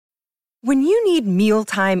When you need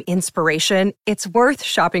mealtime inspiration, it's worth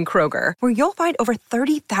shopping Kroger, where you'll find over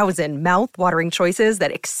 30,000 mouth-watering choices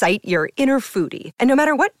that excite your inner foodie. And no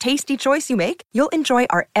matter what tasty choice you make, you'll enjoy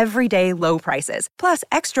our everyday low prices, plus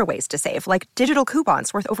extra ways to save, like digital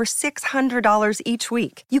coupons worth over $600 each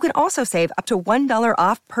week. You can also save up to $1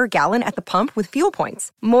 off per gallon at the pump with fuel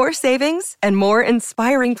points. More savings and more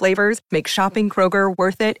inspiring flavors make shopping Kroger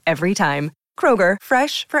worth it every time. Kroger,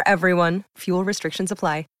 fresh for everyone. Fuel restrictions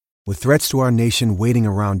apply. With threats to our nation waiting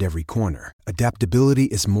around every corner, adaptability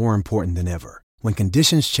is more important than ever. When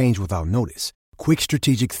conditions change without notice, quick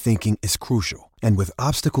strategic thinking is crucial. And with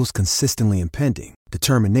obstacles consistently impending,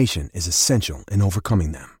 determination is essential in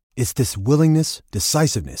overcoming them. It's this willingness,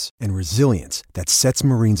 decisiveness, and resilience that sets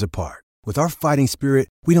Marines apart. With our fighting spirit,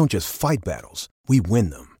 we don't just fight battles, we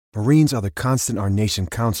win them. Marines are the constant our nation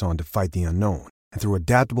counts on to fight the unknown. And through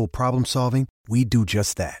adaptable problem solving, we do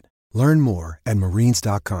just that. Learn more at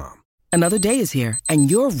marines.com. Another day is here,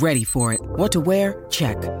 and you're ready for it. What to wear?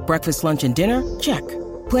 Check. Breakfast, lunch, and dinner? Check.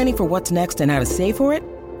 Planning for what's next and how to save for it?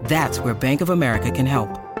 That's where Bank of America can help.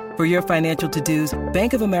 For your financial to-dos,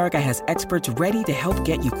 Bank of America has experts ready to help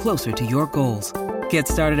get you closer to your goals. Get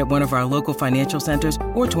started at one of our local financial centers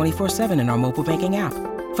or 24/7 in our mobile banking app.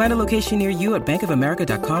 Find a location near you at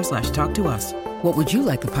bankofamerica.com/talktous. What would you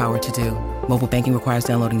like the power to do? Mobile banking requires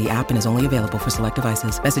downloading the app and is only available for select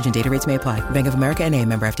devices. Message and data rates may apply. Bank of America N.A.,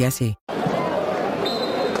 member FDIC.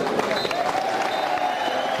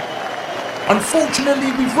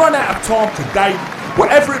 Unfortunately, we've run out of time today.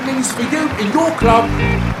 Whatever it means for you in your club,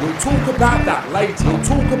 we'll talk about that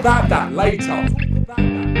later.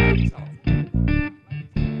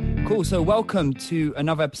 Cool. So welcome to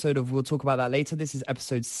another episode of We'll Talk About That Later. This is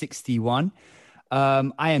episode 61.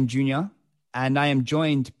 I am Junior, and I am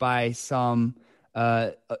joined by some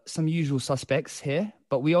usual suspects here,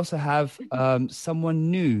 but we also have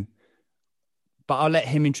someone new. But I'll let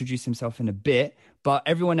him introduce himself in a bit. But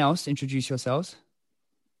everyone else, introduce yourselves.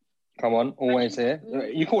 Come on, always here.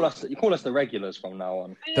 You call us the regulars from now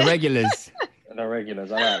on. The regulars. The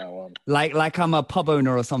regulars. I like that one. Like I'm a pub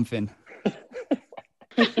owner or something.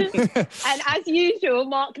 And as usual,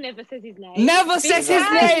 Mark never says his name. Never says his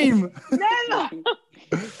name. Never.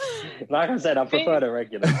 Like I said, I prefer the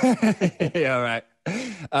regulars. Yeah, all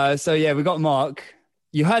right. So yeah, we got Mark.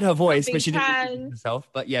 You heard her voice, but she didn't introduce herself.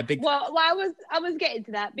 But yeah, big. Well, I was getting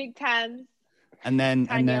to that. Big Tans. And then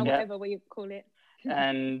whatever you call it.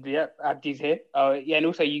 And yeah, Abdi's here. Oh yeah, and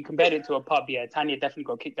also you compared it to a pub. Yeah, Tanya definitely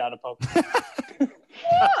got kicked out of the pub.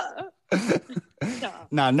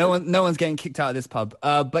 No, no one's getting kicked out of this pub.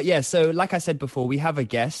 But yeah, so like I said before, we have a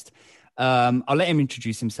guest. I'll let him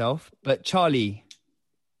introduce himself. But Charlie,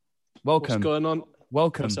 welcome. What's going on?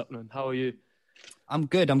 Welcome. What's happening? How are you? I'm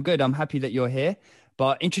good. I'm happy that you're here.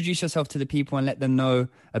 But introduce yourself to the people and let them know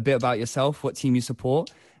a bit about yourself, what team you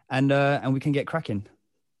support, and we can get cracking.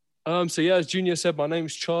 So yeah, as Junior said, my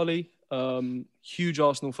name's Charlie. Huge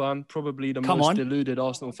Arsenal fan, probably the most deluded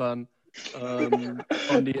Arsenal fan on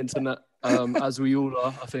the internet, as we all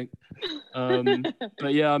are, I think.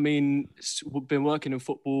 But yeah, I mean, we've been working in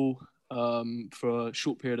football for a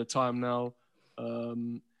short period of time now.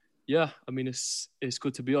 Yeah, I mean, it's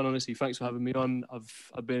good to be on, honestly. Thanks for having me on.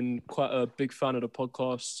 I've been quite a big fan of the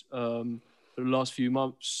podcast for the last few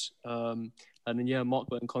months. And then, yeah, Mark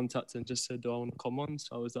got in contact and just said, do I want to come on?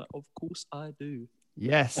 So I was like, of course I do.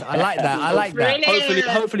 Yes, I like that. I like that.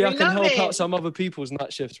 Hopefully I can help out some other people's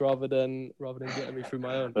night shifts rather than getting me through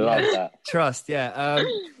my own. Love that. Trust, yeah.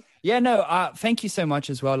 Thank you so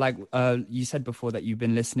much as well. Like you said before that you've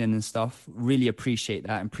been listening and stuff. Really appreciate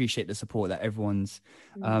that and appreciate the support that everyone's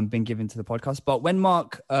been giving to the podcast. But when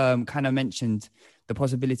Mark kind of mentioned the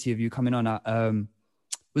possibility of you coming on, I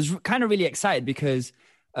was kind of really excited because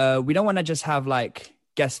we don't want to just have like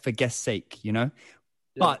guests for guest's sake, you know?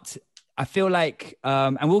 Yeah. But I feel like,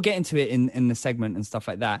 and we'll get into it in the segment and stuff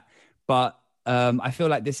like that. But I feel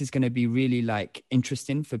like this is going to be really like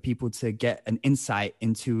interesting for people to get an insight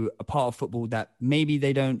into a part of football that maybe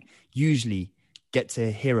they don't usually get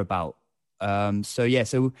to hear about.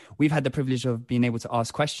 So we've had the privilege of being able to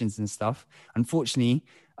ask questions and stuff. Unfortunately,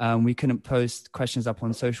 we couldn't post questions up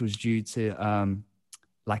on socials due to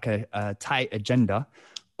like a tight agenda,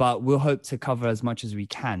 but we'll hope to cover as much as we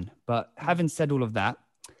can. But having said all of that,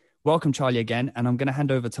 welcome Charlie again. And I'm going to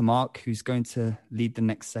hand over to Mark, who's going to lead the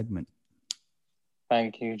next segment.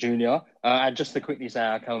 Thank you, Junior. And just to quickly say,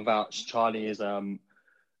 I can vouch, Charlie is a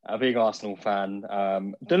big Arsenal fan.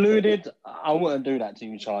 Deluded, I wouldn't do that to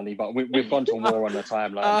you, Charlie, but we've gone to war on the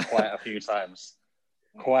timeline quite a few times.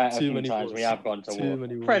 We have gone to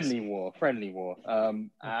war. Friendly war.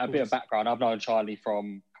 A bit of background, I've known Charlie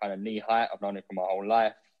from kind of knee height. I've known him for my whole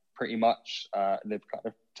life. pretty much. Live kind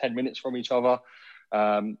of 10 minutes from each other.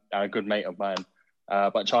 A good mate of mine.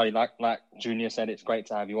 But Charlie, like Junior said, it's great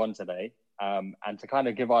to have you on today. And to kind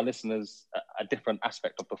of give our listeners a different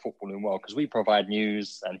aspect of the footballing world, because we provide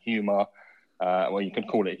news and humour, well, you could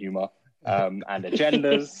call it humour, and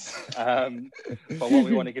agendas. But what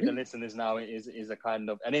we want to give the listeners now is a kind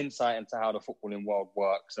of an insight into how the footballing world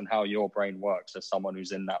works and how your brain works as someone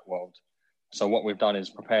who's in that world. So what we've done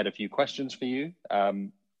is prepared a few questions for you.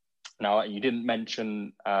 Now, you didn't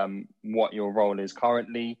mention what your role is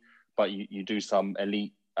currently, but you do some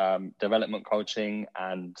elite development coaching,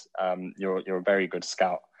 and you're a very good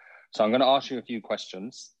scout. So I'm going to ask you a few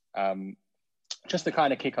questions just to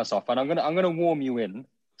kind of kick us off, and I'm going to warm you in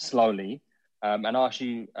slowly and ask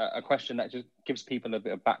you a question that just gives people a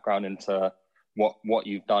bit of background into what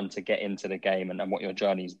you've done to get into the game and what your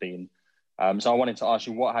journey's been. So I wanted to ask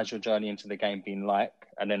you, what has your journey into the game been like,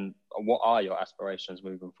 and then what are your aspirations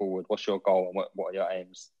moving forward? What's your goal and what are your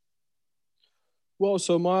aims? Well,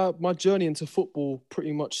 so my journey into football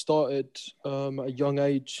pretty much started at a young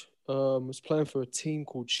age. I was playing for a team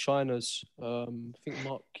called Shiners. I think,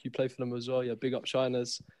 Mark, you play for them as well. Yeah, big up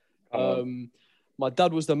Shiners. My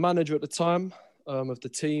dad was the manager at the time of the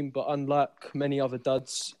team, but unlike many other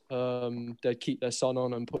dads, they'd keep their son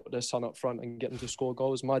on and put their son up front and get them to score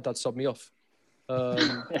goals. My dad subbed me off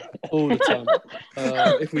all the time.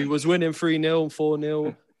 If we was winning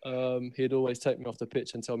 3-0, 4-0, he'd always take me off the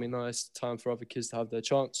pitch and tell me, no, it's time for other kids to have their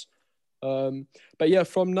chance. But yeah,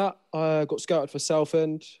 from that, I got scouted for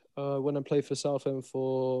Southend. Went and played for Southend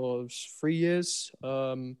for 3 years.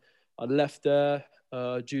 I left there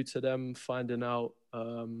due to them finding out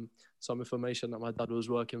some information that my dad was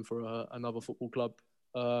working for another football club.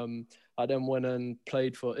 I then went and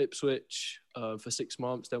played for Ipswich for 6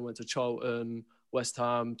 months, then went to Charlton, West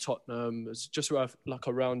Ham, Tottenham. It was just like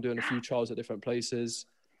around doing a few trials at different places.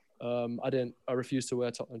 I refused to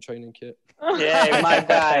wear Tottenham training kit. Yeah, my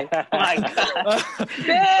guy.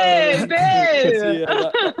 Babe.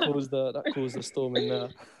 That caused the storm in there.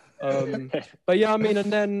 But yeah, I mean,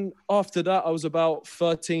 and then after that, I was about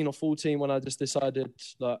 13 or 14 when I just decided,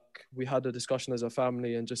 like, we had a discussion as a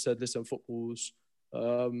family and just said, listen, football's,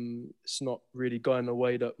 it's not really going the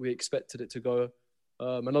way that we expected it to go.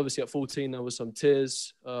 And obviously at 14, there was some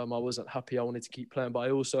tears. I wasn't happy. I wanted to keep playing, but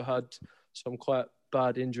I also had some quite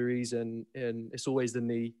bad injuries, and it's always the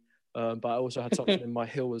knee. But I also had something in my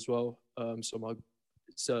heel as well. So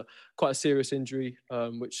it's quite a serious injury,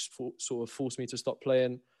 which sort of forced me to stop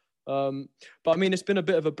playing. But I mean, it's been a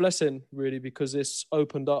bit of a blessing, really, because it's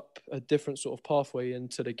opened up a different sort of pathway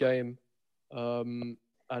into the game. And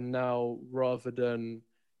now, rather than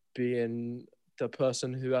being the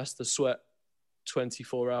person who has to sweat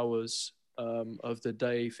 24 hours of the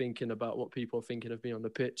day thinking about what people are thinking of me on the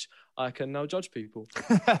pitch, I can now judge people.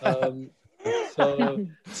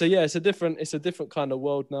 So yeah, it's a different kind of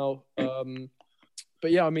world now.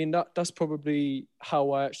 But yeah, I mean, that's probably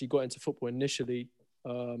how I actually got into football initially.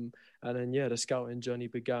 And then, yeah, the scouting journey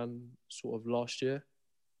began sort of last year.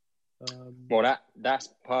 Well, that's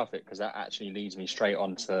perfect, because that actually leads me straight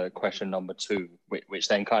on to question number 2, which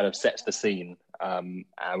then kind of sets the scene. And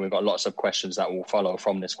we've got lots of questions that will follow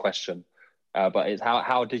from this question. But it's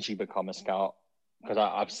how did you become a scout? Because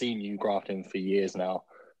I've seen you grafting for years now,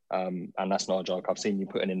 and that's not a joke. I've seen you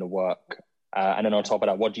putting in the work. And then on top of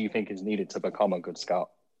that, what do you think is needed to become a good scout?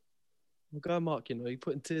 Well, go on, Mark, you're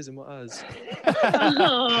putting tears in my eyes.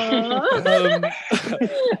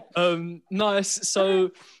 Nice.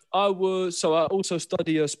 So I also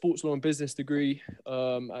study a sports law and business degree at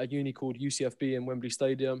a uni called UCFB in Wembley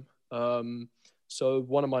Stadium. So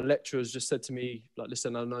one of my lecturers just said to me, like,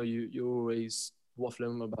 listen, I know you're always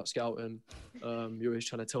waffling on about scouting. You're always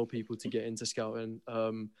trying to tell people to get into scouting.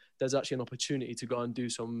 There's actually an opportunity to go and do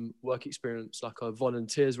some work experience, like a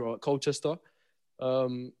volunteers role at Colchester.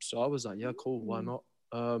 So I was like, yeah, cool, why not?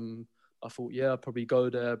 I thought, yeah, I'll probably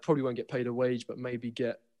go there, probably won't get paid a wage, but maybe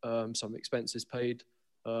get some expenses paid.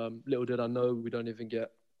 Little did I know, we don't even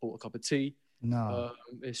get bought a cup of tea. No.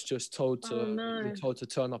 It's just told to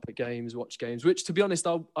turn up at games, watch games, which, to be honest,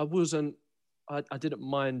 I didn't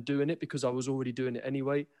mind doing it because I was already doing it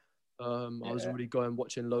anyway. I was already going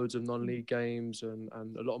watching loads of non-league games and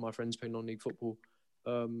a lot of my friends play non-league football.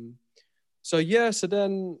 So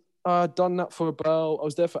then I'd done that I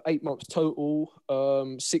was there for 8 months total.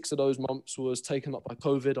 6 of those months was taken up by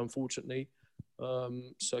COVID, unfortunately.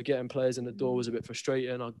 So getting players in the door was a bit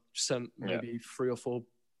frustrating. I sent maybe 3 or 4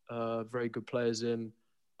 very good players in,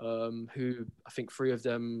 who I think 3 of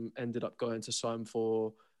them ended up going to sign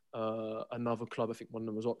for another club. I think one of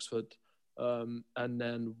them was Oxford. And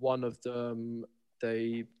then one of them,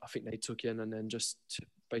 I think they took in and then just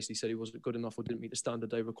basically said he wasn't good enough or didn't meet the standard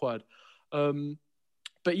they required.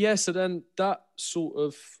 But yeah, so then that sort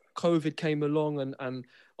of COVID came along, and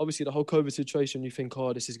obviously the whole COVID situation, you think,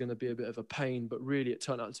 oh, this is going to be a bit of a pain, but really it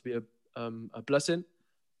turned out to be a blessing,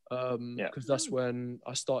 because that's when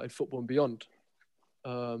I started Football and Beyond,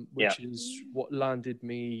 which is what landed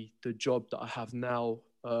me the job that I have now.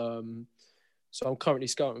 So I'm currently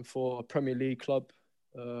scouting for a Premier League club.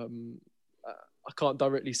 I can't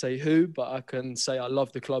directly say who, but I can say I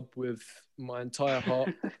love the club with my entire heart.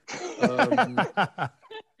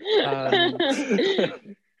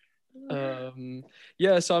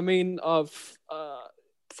 So I mean, I've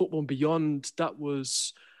Football and Beyond, that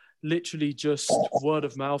was literally just word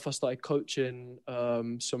of mouth. I started coaching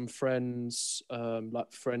some friends,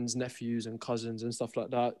 like friends, nephews and cousins and stuff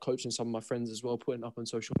like that, coaching some of my friends as well, putting up on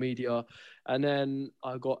social media. And then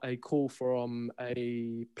I got a call from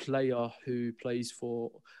a player who plays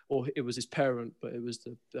for, or it was his parent, but it was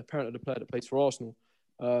the parent of the player that plays for Arsenal.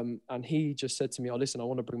 And he just said to me, oh, listen, I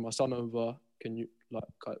want to bring my son over.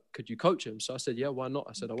 Could you coach him? So I said, yeah, why not?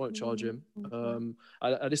 I said, I won't charge him.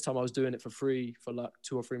 At this time I was doing it for free for like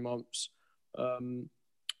 2 or 3 months. And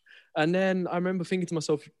then I remember thinking to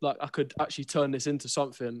myself, like, I could actually turn this into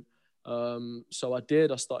something. So I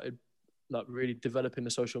did. I started like really developing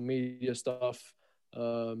the social media stuff,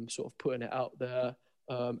 sort of putting it out there.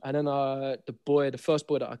 And then the first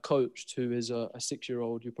boy that I coached, who is a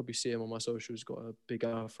 6-year-old, you'll probably see him on my socials, got a big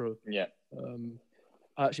afro. Yeah.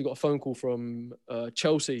 I actually got a phone call from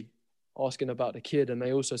Chelsea asking about the kid, and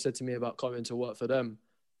they also said to me about coming to work for them.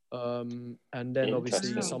 And then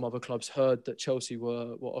obviously some other clubs heard that Chelsea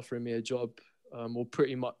were offering me a job, or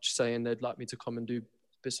pretty much saying they'd like me to come and do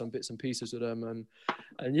bits and pieces with them.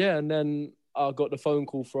 And then I got the phone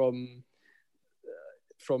call from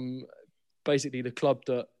basically the club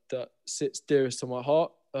that sits dearest to my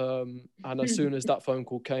heart. And as soon as that phone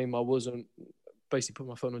call came, I wasn't basically put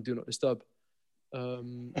my phone on Do Not Disturb.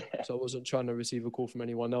 So I wasn't trying to receive a call from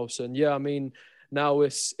anyone else. And yeah, I mean, now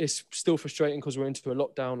it's still frustrating because we're into a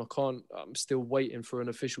lockdown. I'm still waiting for an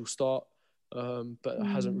official start. But it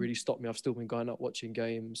hasn't really stopped me. I've still been going out watching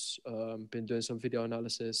games, been doing some video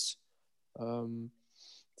analysis.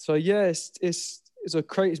 So yeah, it's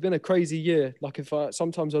been a crazy year. Like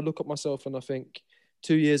sometimes I look at myself and I think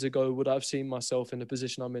 2 years ago, would I have seen myself in the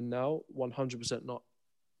position I'm in now? 100% not.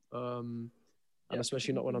 And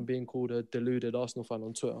especially not when I'm being called a deluded Arsenal fan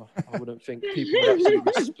on Twitter. I wouldn't think people would actually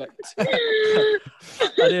respect. I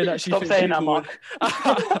didn't actually Stop saying that, Mark.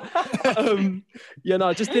 I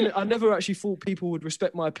just didn't. I never actually thought people would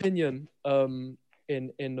respect my opinion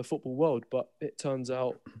in the football world, but it turns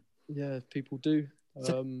out, yeah, people do.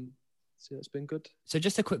 So it's been good. So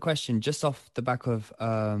just a quick question, just off the back of,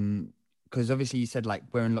 because obviously you said like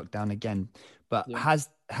we're in lockdown again, but has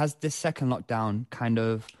this second lockdown kind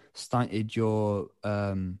of stunted your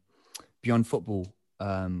Beyond Football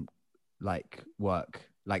like work?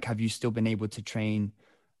 Like, have you still been able to train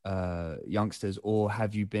youngsters, or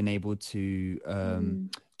have you been able to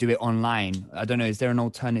do it online? I don't know. Is there an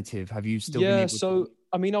alternative? Have you still been able to?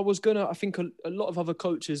 I mean, I think a lot of other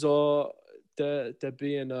coaches they're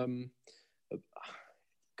being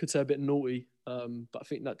could say a bit naughty, but I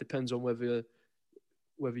think that depends on whether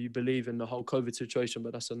you believe in the whole COVID situation,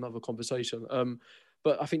 but that's another conversation.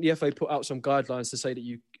 But I think the FA put out some guidelines to say that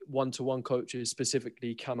you one-to-one coaches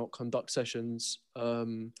specifically cannot conduct sessions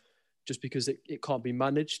just because it can't be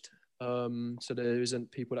managed. So there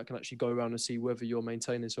isn't people that can actually go around and see whether you're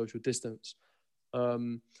maintaining social distance.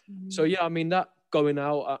 So yeah, I mean, that going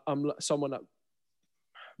out, I'm someone that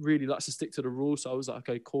really likes to stick to the rules. So I was like,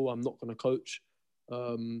 okay, cool, I'm not going to coach.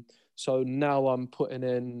 So now I'm putting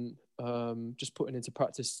into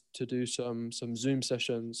practice to do some Zoom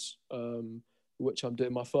sessions, which I'm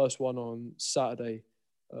doing my first one on Saturday,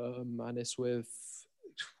 and it's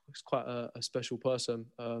quite a special person,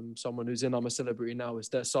 someone who's in I'm a Celebrity Now. It's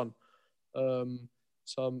their son,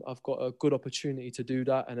 so I've got a good opportunity to do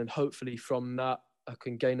that, and then hopefully from that I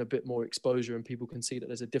can gain a bit more exposure and people can see that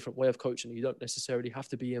there's a different way of coaching. You don't necessarily have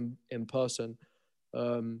to be in person,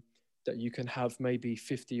 that you can have maybe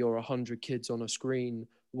 50 or 100 kids on a screen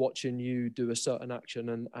watching you do a certain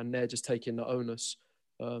action, and they're just taking the onus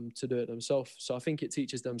to do it themselves. So I think it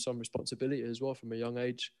teaches them some responsibility as well from a young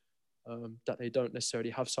age, that they don't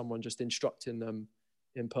necessarily have someone just instructing them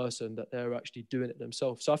in person, that they're actually doing it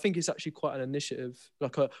themselves. So I think it's actually quite an initiative,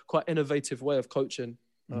 like a quite innovative way of coaching,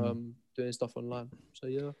 doing stuff online. So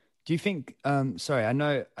yeah. Do you think, sorry, I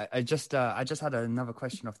know I just had another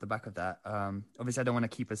question off the back of that. Obviously I don't want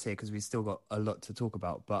to keep us here because we've still got a lot to talk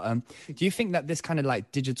about, but do you think that this kind of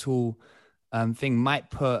like digital thing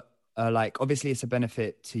might put, like, obviously it's a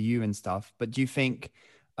benefit to you and stuff, but do you think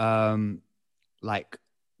like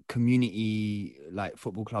community like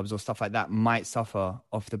football clubs or stuff like that might suffer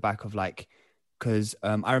off the back of like, because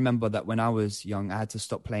I remember that when I was young, I had to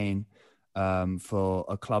stop playing for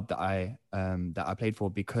a club that I played for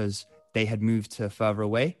because they had moved to further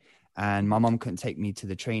away, and my mum couldn't take me to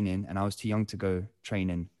the training, and I was too young to go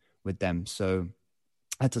training with them, so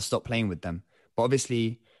I had to stop playing with them. But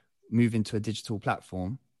obviously, moving to a digital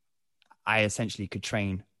platform, I essentially could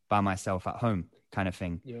train by myself at home, kind of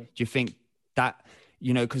thing. Yeah. Do you think that,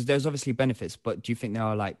 you know, because there's obviously benefits, but do you think there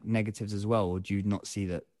are like negatives as well, or do you not see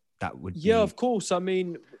that would be... Yeah, of course. I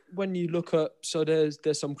mean, when you look at, so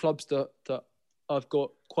there's some clubs that I've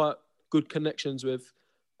got quite good connections with,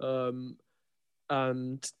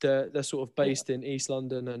 and they're sort of based in East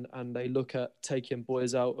London, and they look at taking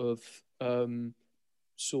boys out of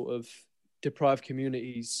sort of deprived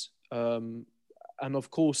communities, and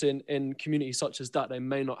of course in communities such as that, they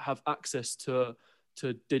may not have access to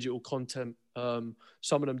digital content.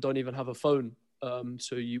 Some of them don't even have a phone,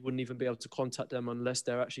 so you wouldn't even be able to contact them unless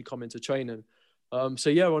they're actually coming to training. So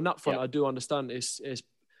yeah, on that front, I do understand it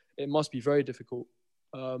must be very difficult.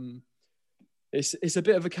 It's a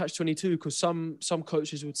bit of a catch-22, because some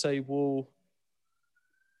coaches would say, well,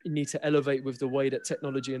 you need to elevate with the way that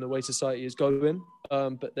technology and the way society is going,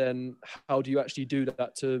 but then how do you actually do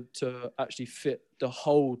that to actually fit the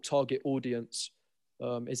whole target audience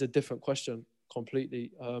is a different question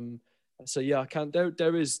completely. So yeah,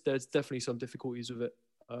 there's definitely some difficulties with it,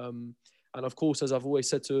 and of course, as I've always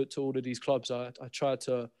said to all of these clubs, I try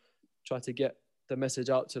to get the message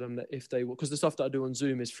out to them that if they will, because the stuff that I do on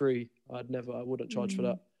Zoom is free, I wouldn't charge for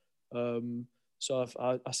that. So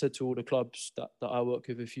I said to all the clubs that I work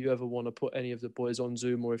with, if you ever want to put any of the boys on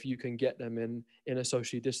Zoom, or if you can get them in a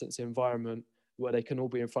socially distanced environment where they can all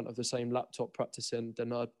be in front of the same laptop practicing,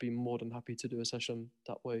 then I'd be more than happy to do a session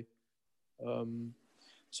that way.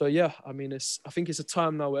 So yeah, I mean, I think it's a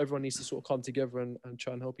time now where everyone needs to sort of come together and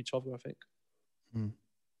try and help each other, I think.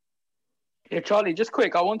 Yeah, Charlie, just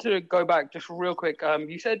quick, I wanted to go back just real quick.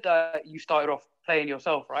 You said that you started off playing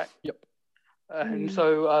yourself, right? Yep. And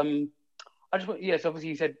so I just want, yes, obviously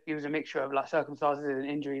you said it was a mixture of like circumstances and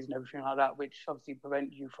injuries and everything like that, which obviously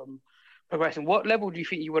prevent you from progressing. What level do you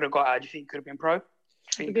think you would have got at? Do you think you could have been pro? Do you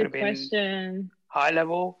think you could have been question. High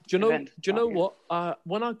level? Do you know what?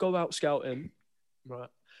 When I go out scouting, right?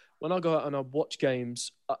 When I go out and I watch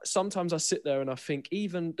games, sometimes I sit there and I think,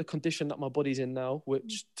 even the condition that my body's in now,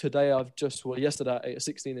 which today yesterday I ate a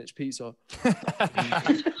 16-inch pizza.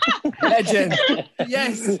 Legend.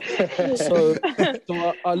 Yes. So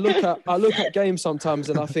I look at games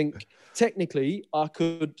sometimes and I think, technically, I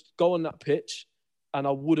could go on that pitch and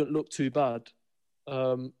I wouldn't look too bad.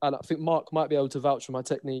 And I think Mark might be able to vouch for my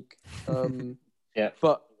technique. Yeah.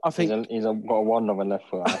 But I think he's got a wonder of a left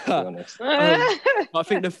foot, I have to be honest. I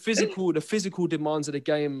think the physical demands of the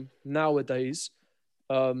game nowadays,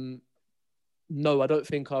 no, I don't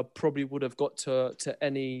think I probably would have got to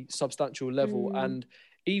any substantial level. And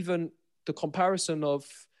even the comparison of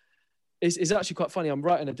is actually quite funny. I'm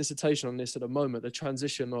writing a dissertation on this at the moment, the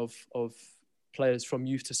transition of players from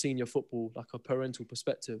youth to senior football, like a parental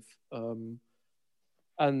perspective.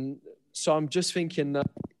 And so I'm just thinking that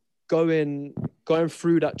going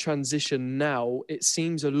through that transition now, it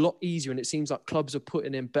seems a lot easier, and it seems like clubs are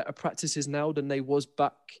putting in better practices now than they was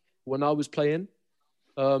back when I was playing.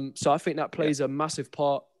 So I think that plays a massive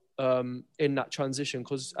part in that transition,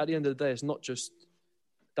 because at the end of the day, it's not just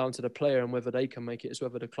down to the player and whether they can make it, it's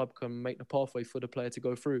whether the club can make the pathway for the player to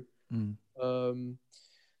go through.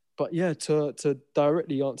 But yeah, to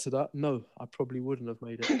directly answer that, no, I probably wouldn't have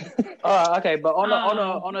made it. All right, okay, but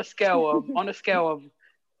on a scale of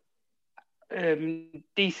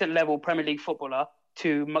decent level Premier League footballer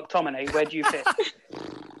to McTominay, where do you fit?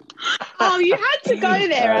 Oh, you had to go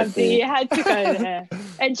there, Abdi. You had to go there.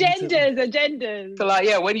 Agendas. So like,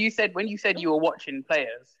 yeah, when you said you were watching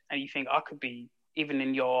players and you think I could be, even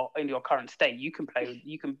in your current state, you can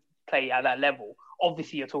play at that level.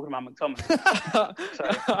 Obviously, you're talking about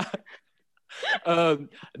McTominay.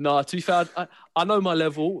 No, to be fair, I know my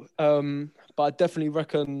level, but I definitely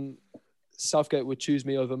reckon Southgate would choose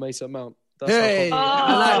me over Mason Mount. I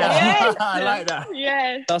like that. Yes. I like that.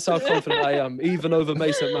 Yes. That's how confident I am. Even over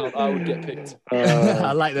Mason Mount, I would get picked.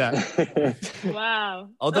 I like that. Wow.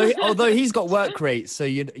 Although he's got work rate, so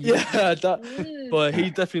you but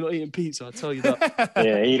he's definitely not eating pizza, I'll tell you that.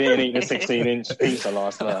 Yeah, he didn't eat the 16-inch pizza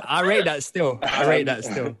last night. I rate that still. All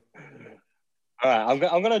right, I'm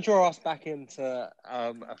going to draw us back into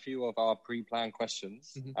a few of our pre-planned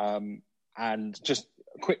questions, and just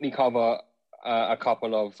quickly cover a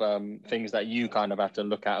couple of things that you kind of have to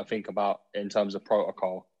look at and think about in terms of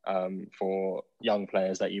protocol for young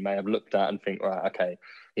players that you may have looked at and think, right, okay,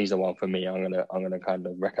 he's the one for me. I'm gonna kind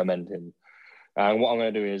of recommend him. And what I'm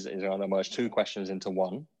gonna do is I'm gonna merge two questions into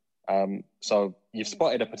one. So you've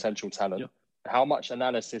spotted a potential talent. Yep. How much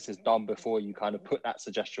analysis is done before you kind of put that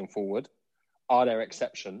suggestion forward? Are there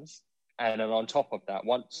exceptions? And then on top of that,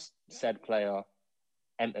 once said player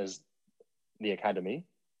enters the academy,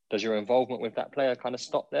 does your involvement with that player kind of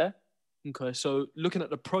stop there? Okay, so looking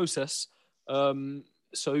at the process, again,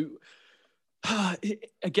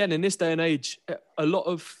 in this day and age, I'm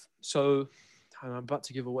about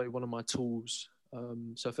to give away one of my tools.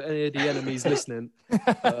 So for any of the enemies listening,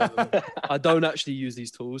 I don't actually use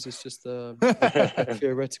these tools. It's just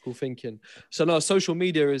theoretical thinking. So no, social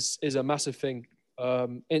media is a massive thing.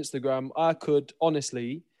 Instagram, I could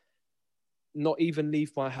honestly not even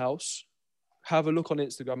leave my house, have a look on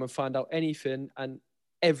Instagram and find out anything and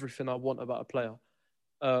everything I want about a player.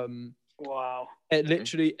 Wow.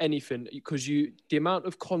 Literally anything, because the amount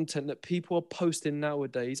of content that people are posting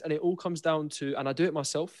nowadays, and it all comes down to, and I do it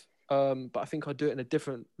myself, but I think I do it in a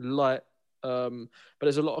different light. But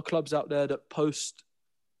there's a lot of clubs out there that post,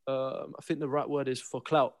 I think the right word is for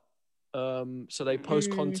clout. So they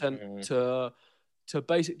post content to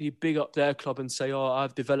basically big up their club and say, oh,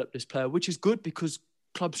 I've developed this player, which is good because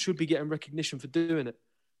clubs should be getting recognition for doing it.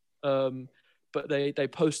 But they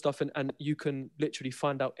post stuff and you can literally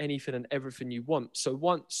find out anything and everything you want. So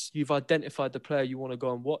once you've identified the player you want to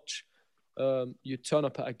go and watch, you turn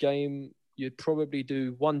up at a game, you'd probably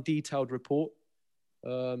do one detailed report.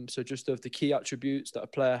 So just of the key attributes that a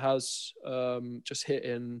player has, just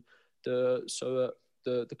hitting the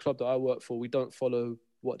club that I work for, we don't follow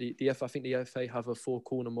what the FA, I think the FA have a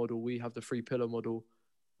 4-corner model. We have the 3-pillar model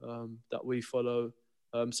that we follow.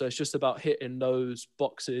 So it's just about hitting those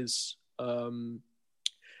boxes. And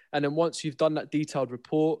then once you've done that detailed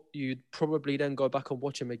report, you'd probably then go back and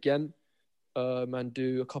watch him again and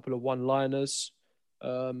do a couple of one-liners.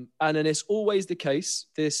 And then it's always the case.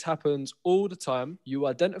 This happens all the time. You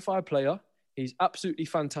identify a player. He's absolutely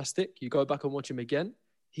fantastic. You go back and watch him again.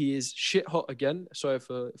 He is shit hot again. Sorry if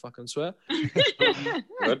I can swear.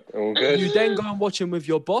 Good, all good. You then go and watch him with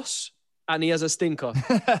your boss, and he has a stinker.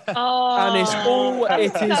 Oh, And it's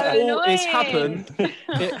happened. annoying.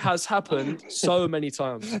 It has happened so many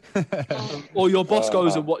times. Or your boss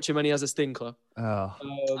goes and watch him and he has a stinker. So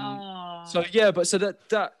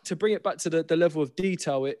that to bring it back to the level of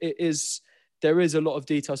detail, there is a lot of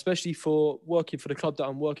detail, especially for working for the club that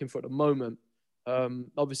I'm working for at the moment.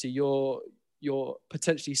 Obviously, you're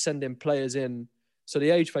potentially sending players in. So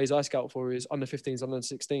the age phase I scout for is under 15s, under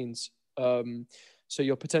 16s. So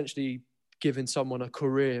you're potentially giving someone a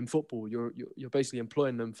career in football. You're basically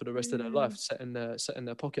employing them for the rest of their life, setting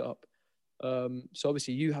their pocket up. So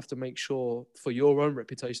obviously you have to make sure for your own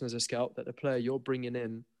reputation as a scout that the player you're bringing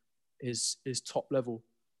in is top level.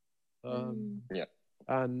 And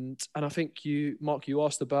I think Mark, you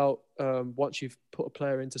asked about once you've put a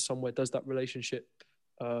player into somewhere, does that relationship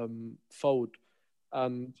fold?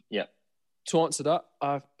 And to answer that,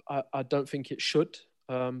 I don't think it should,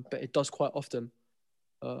 but it does quite often.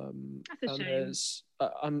 That's a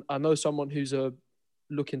shame. I know someone who's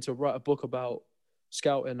looking to write a book about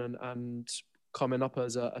scouting and coming up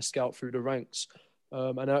as a scout through the ranks,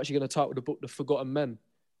 and they're actually going to title the book "The Forgotten Men,"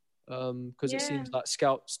 because it seems like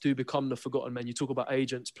scouts do become the forgotten men. You talk about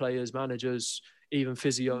agents, players, managers, even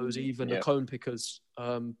physios, even the cone pickers,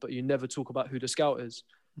 but you never talk about who the scout is.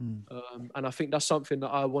 And I think that's something that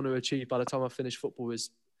I want to achieve by the time I finish football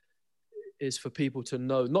is for people to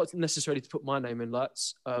know, not necessarily to put my name in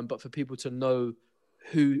lights, but for people to know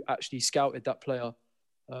who actually scouted that player.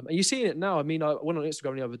 And you're seeing it now. I mean, I went on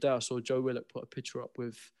Instagram the other day. I saw Joe Willock put a picture up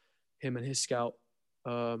with him and his scout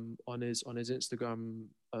on his Instagram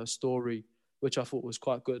story, which I thought was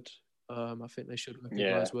quite good. I think they should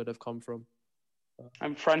recognize where they've come from.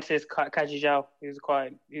 And Francis Cajijao, he was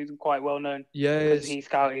quite well known. Yeah, because he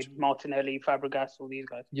scouted Martinelli, Fabregas, all these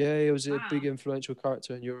guys. Yeah, he was a big influential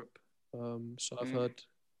character in Europe. So I've heard,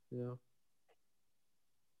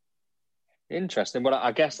 Interesting. But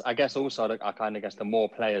I guess also the more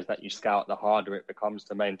players that you scout, the harder it becomes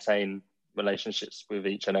to maintain relationships with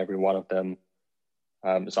each and every one of them.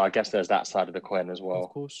 So I guess there's that side of the coin as well. Of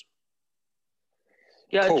course.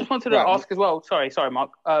 Yeah, cool. I just wanted to ask as well. Sorry,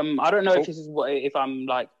 Mark. I don't know if this is if I'm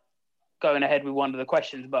like going ahead with one of the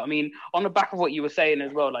questions, but I mean, on the back of what you were saying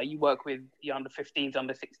as well, like you work with the under 15s,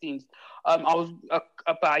 under 16s. I was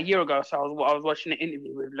about a year ago, so I was watching an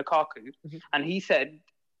interview with Lukaku, and he said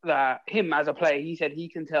that him as a player, he said he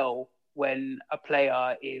can tell when a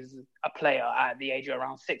player is a player at the age of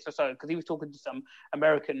around 6 or so, because he was talking to some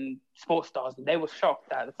American sports stars, and they were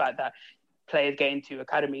shocked at the fact that players get into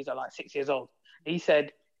academies at like 6 years old. He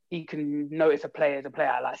said he can notice a player as a player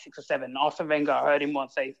at like 6 or 7. Arsene Wenger, I heard him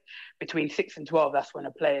once say, between 6 and 12, that's when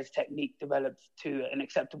a player's technique develops to an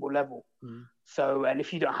acceptable level. So, and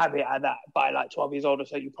if you don't have it at that by like 12 years old or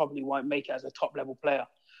so, you probably won't make it as a top level player.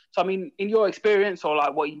 So, I mean, in your experience or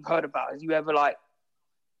like what you've heard about, have you ever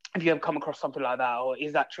come across something like that, or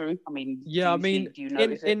is that true? I mean, do you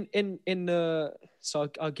notice it? So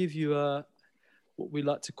I'll give you what we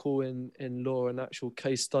like to call in law an actual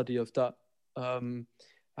case study of that.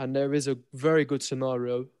 And there is a very good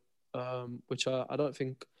scenario, which I don't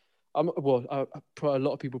think, a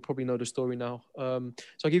lot of people probably know the story now. So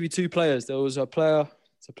I'll give you 2 players. There was a player,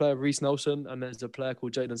 Reece Nelson, and there's a player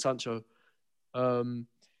called Jadon Sancho.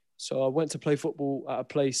 So I went to play football at a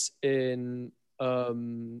place in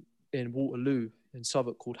Waterloo in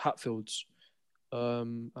Southwark called Hatfields.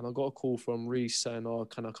 And I got a call from Reece saying,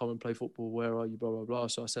 can I come and play football? Where are you? Blah, blah, blah.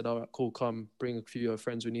 So I said, all right, cool, come, bring a few of your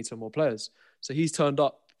friends. We need some more players. So he's turned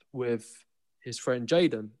up with his friend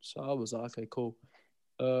Jadon. So I was like, okay, cool.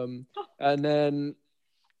 And then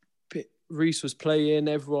Reece was playing.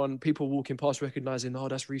 People walking past recognizing,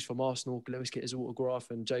 that's Reece from Arsenal. Let's get his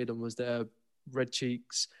autograph. And Jadon was there, red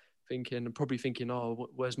cheeks, probably thinking,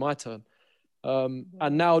 where's my turn?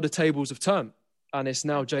 And now the tables have turned. And it's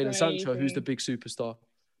now Jadon Sancho who's the big superstar.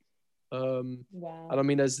 Wow. And I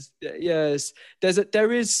mean, I'd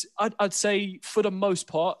say for the most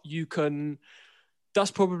part,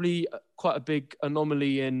 that's probably quite a big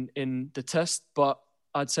anomaly in the test, but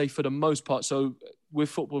I'd say for the most part, so with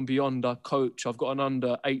Football and Beyond, our coach, I've got an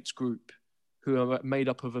under 8s group who are made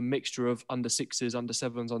up of a mixture of under 6s, under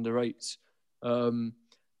 7s, under 8s.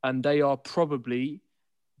 And they are probably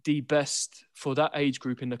the best for that age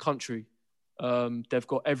group in the country. They've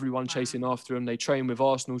got everyone chasing after them. They train with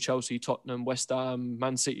Arsenal, Chelsea, Tottenham, West Ham,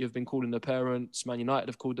 Man City have been calling the parents. Man United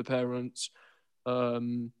have called the parents.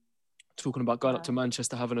 Talking about going up to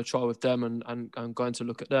Manchester, having a trial with them and going to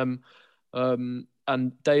look at them.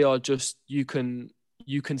 And they are just, you can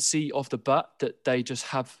see off the bat that they just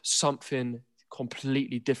have something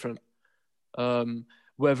completely different.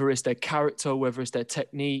 Whether it's their character, whether it's their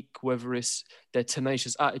technique, whether it's their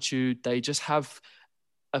tenacious attitude, they just have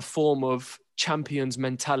a form of champions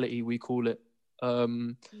mentality, we call it.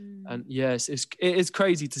 And yes, it is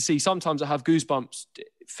crazy to see. Sometimes I have goosebumps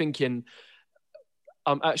thinking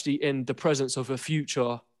I'm actually in the presence of a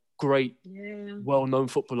future great, well-known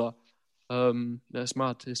footballer. It's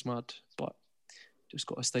mad, but just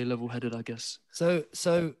got to stay level-headed, I guess. So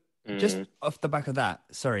just off the back of that,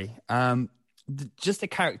 sorry, just the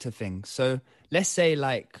character thing. So let's say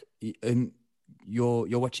like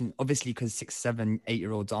you're watching, obviously, because 6, 7,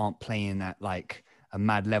 8-year-olds aren't playing at like a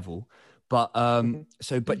mad level, but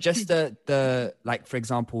but just the like, for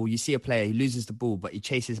example, you see a player, he loses the ball, but he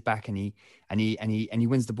chases back and he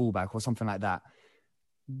wins the ball back or something like that.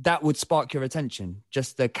 That would spark your attention.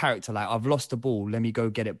 Just the character, like, I've lost the ball, let me go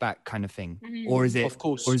get it back, kind of thing. Or is it, of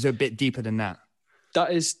course, or is it a bit deeper than that?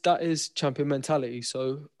 That is champion mentality.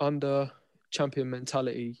 So under champion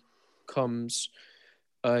mentality comes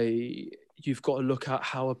you've got to look at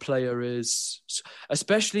how a player is,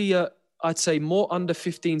 especially I'd say more under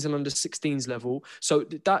 15s and under 16s level. So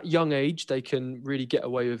that young age, they can really get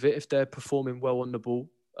away with it if they're performing well on the ball.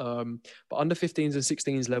 But under 15s and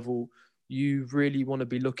 16s level, you really want to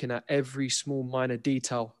be looking at every small minor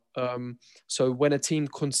detail. So when a team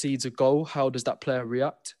concedes a goal, how does that player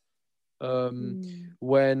react?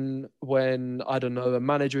 When I don't know, a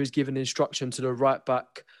manager is giving instruction to the right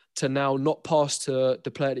back to now not pass to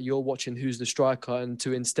the player that you're watching, who's the striker, and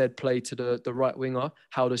to instead play to the right winger,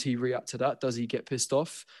 how does he react to that? Does he get pissed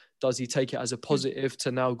off? Does he take it as a positive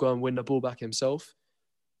to now go and win the ball back himself?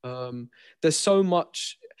 There's so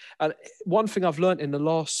much. And one thing I've learned in the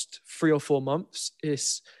last 3 or 4 months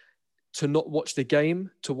is to not watch the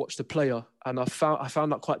game, to watch the player. And I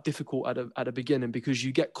found that quite difficult at the beginning, because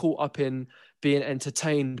you get caught up in being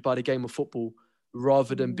entertained by the game of football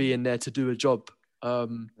rather than being there to do a job.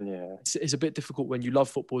 It's a bit difficult when you love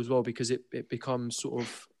football as well, because it becomes sort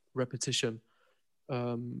of repetition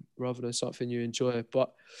rather than something you enjoy.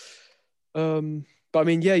 But I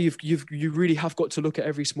mean, yeah, you really have got to look at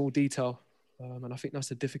every small detail. And I think that's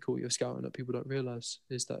the difficulty of scouting that people don't realise,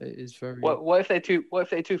 is that it is very. What if they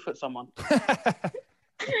 2-foot someone?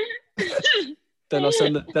 Then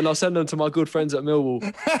I'll send them to my good friends at Millwall.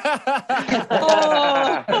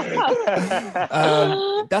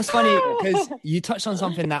 That's funny, because you touched on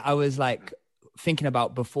something that I was like thinking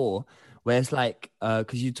about before, where it's like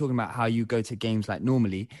because you're talking about how you go to games like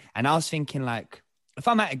normally, and I was thinking like, if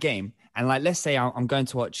I'm at a game and like, let's say I'm going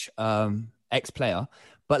to watch X player,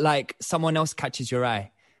 but like someone else catches your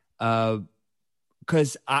eye,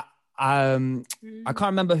 because I can't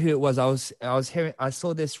remember who it was. I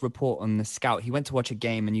saw this report on the scout. He went to watch a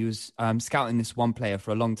game and he was scouting this one player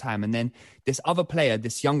for a long time. And then this other player,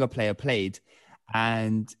 this younger player played,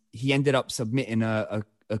 and he ended up submitting a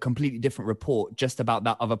completely different report just about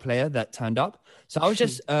that other player that turned up. So I was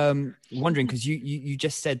just wondering, because you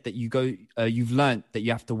just said that you've learned that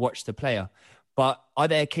you have to watch the player, but are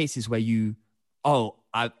there cases where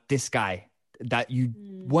this guy that you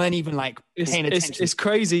weren't even like paying attention? It's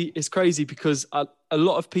crazy because a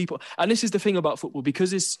lot of people, and this is the thing about football,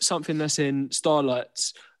 because it's something that's in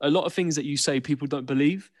starlights, a lot of things that you say people don't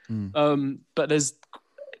believe. But there's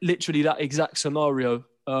literally that exact scenario.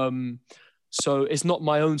 So it's not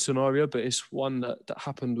my own scenario, but it's one that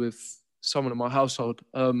happened with someone in my household.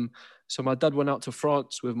 So my dad went out to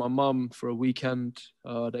France with my mum for a weekend.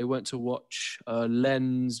 They went to watch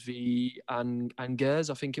Lens v Angers,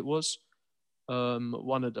 I think it was.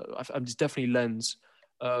 It's definitely Lens.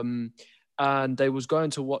 And they was going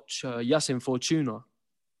to watch Yacine Fortuna.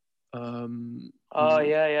 He signed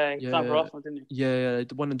for Arsenal, didn't he? Yeah, they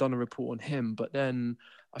went and done a report on him, but then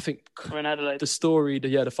I think in Adelaide.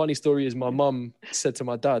 The funny story is my mum said to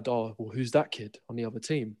my dad, "Oh, well, who's that kid on the other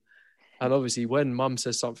team?" And obviously, when mum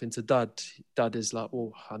says something to dad is like,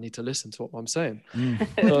 "Oh, I need to listen to what mum's saying."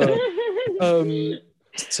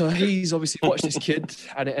 So he's obviously watched this kid,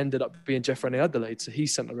 and it ended up being Jeff René Adelaide. So he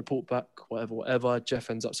sent a report back, whatever. Jeff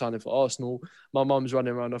ends up signing for Arsenal. My mum's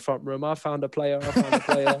running around the front room. I found a player. There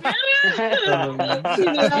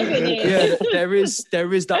is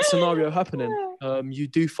that scenario happening. You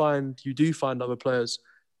do find other players,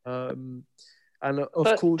 and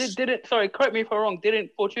of course. Sorry, correct me if I'm wrong.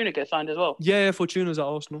 Didn't Fortuna get signed as well? Yeah, Fortuna's at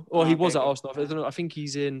Arsenal. Or he was at Arsenal. I don't know. I think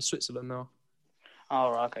he's in Switzerland now.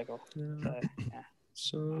 Oh, right, okay, cool.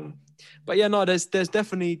 So, but yeah, no, there's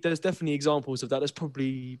definitely examples of that. There's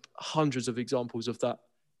probably hundreds of examples of that.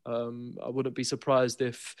 I wouldn't be surprised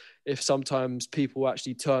if sometimes people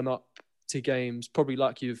actually turn up to games, probably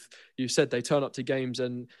like you've said, they turn up to games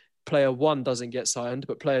and player 1 doesn't get signed,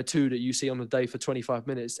 but player 2 that you see on the day for 25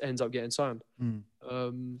 minutes ends up getting signed.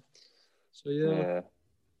 So yeah.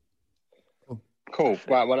 Cool.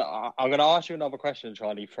 Right. Well, I'm going to ask you another question,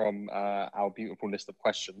 Charlie, from our beautiful list of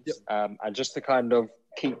questions. Yep. And just to kind of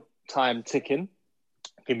keep time ticking,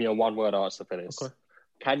 give me a one-word answer for this. Okay.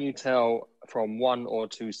 Can you tell from 1 or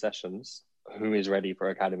 2 sessions who is ready for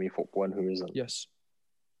academy football and who isn't? Yes.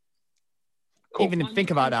 Cool. Even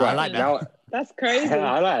think about that. Right. I like that. Now, that's crazy.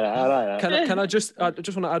 I like that. Can I just want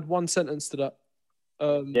to add one sentence to that?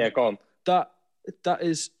 Yeah, go on.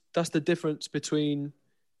 That's the difference between.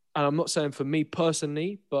 And I'm not saying for me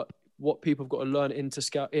personally, but what people have got to learn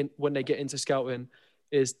when they get into scouting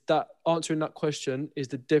is that answering that question is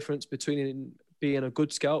the difference between being a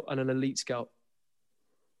good scout and an elite scout.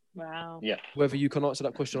 Wow. Yeah. Whether you can answer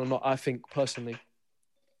that question or not, I think personally.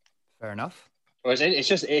 Fair enough. Well,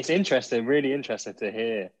 it's interesting, really interesting to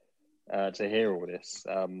hear all this.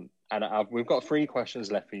 And we've got 3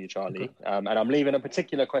 questions left for you, Charlie. Okay. And I'm leaving a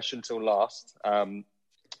particular question till last.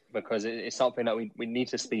 Because it's something that we need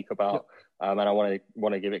to speak about, and I want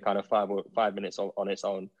to give it kind of 5 minutes on its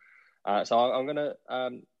own. So I'm going to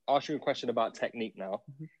ask you a question about technique now,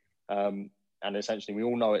 and essentially we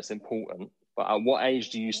all know it's important. But at what age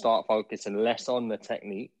do you start focusing less on the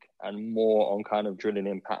technique and more on kind of drilling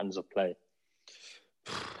in patterns of play?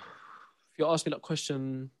 If you asked me that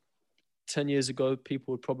question 10 years ago,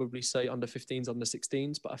 people would probably say under 15s, under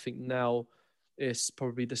 16s. But I think now it's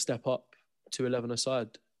probably the step up to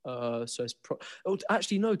 11-a-side. So it's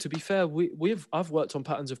actually no. To be fair, I've worked on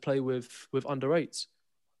patterns of play with under 8s.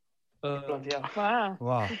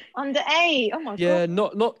 Wow. Under 8. Oh my god. Yeah,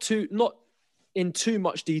 not in too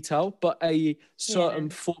much detail, but a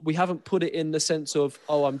certain. We haven't put it in the sense of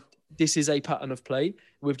this is a pattern of play.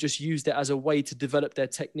 We've just used it as a way to develop their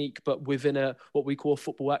technique, but within what we call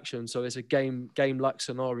football action. So it's a game-like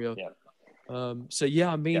scenario. Yeah. So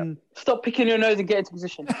yeah, I mean, stop picking your nose and get into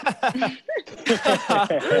position.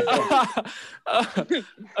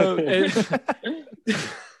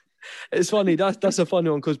 It's funny. That's a funny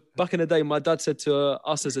one because back in the day, my dad said to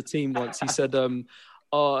us as a team once. He said,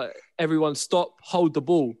 "Everyone stop, hold the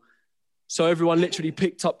ball." So everyone literally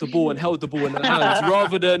picked up the ball and held the ball in their hands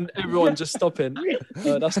rather than everyone just stopping.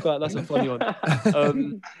 That's a funny one.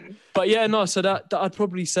 But yeah, no. So that I'd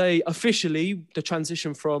probably say officially the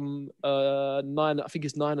transition from 9, I think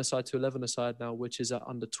it's 9-a-side to 11-a-side now, which is at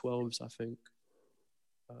under 12s, I think.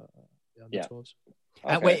 Under 12s.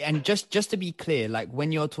 Okay. Wait, and just to be clear, like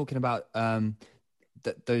when you're talking about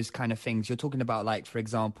those kind of things, you're talking about like, for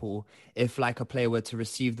example, if like a player were to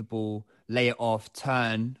receive the ball, lay it off,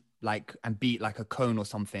 turn like and beat like a cone or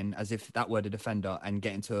something, as if that were the defender, and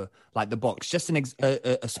get into like the box? Just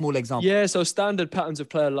a small example. Yeah, so standard patterns of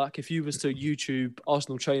play, like if you was to YouTube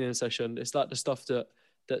Arsenal training session, it's like the stuff that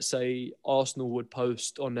say Arsenal would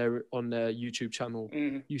post on their YouTube channel.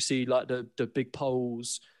 You see like the big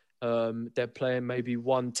poles. They're playing maybe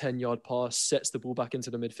 1 10-yard pass, sets the ball back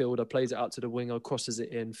into the midfielder, plays it out to the winger, crosses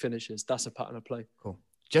it in, finishes. That's a pattern of play. Cool.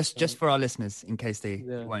 Just for our listeners, in case they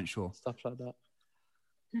weren't sure. Stuff like that.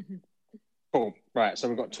 Cool. Right. So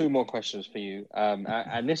we've got 2 more questions for you.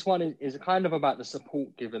 And this one is kind of about the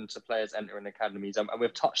support given to players entering academies. And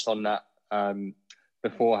we've touched on that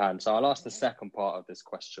beforehand. So I'll ask the second part of this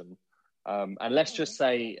question. And let's just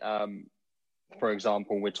say, for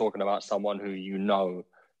example, we're talking about someone who you know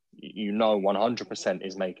 100%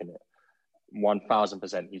 is making it.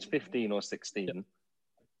 1,000%. He's 15 or 16. Yeah.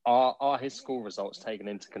 Are his school results taken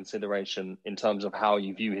into consideration in terms of how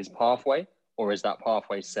you view his pathway, or is that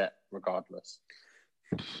pathway set regardless?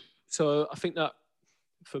 So I think that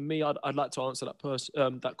for me, I'd like to answer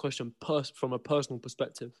that question from a personal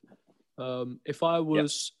perspective. If I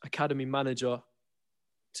was academy manager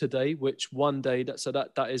today, which one day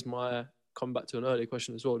that is my, come back to an earlier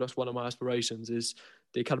question as well, that's one of my aspirations, is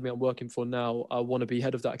the academy I'm working for now. I want to be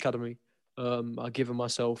head of that academy. I've given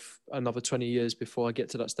myself another 20 years before I get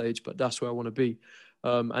to that stage, but that's where I want to be.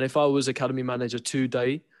 And if I was academy manager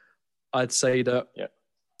today, I'd say that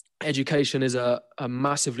education is a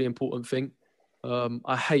massively important thing.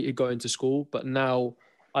 I hated going to school, but now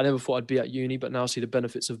I never thought I'd be at uni, but now I see the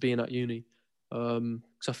benefits of being at uni.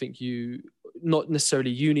 Because I think not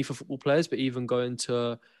necessarily uni for football players, but even going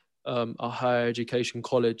to a higher education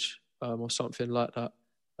college or something like that.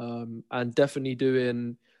 And definitely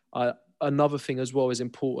doing another thing as well is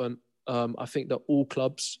important. I think that all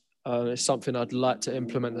clubs, it's something I'd like to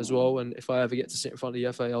implement as well. And if I ever get to sit in front of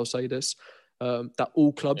the FA, I'll say this, that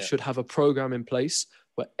all clubs should have a program in place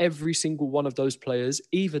where every single one of those players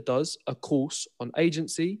either does a course on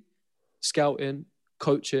agency, scouting,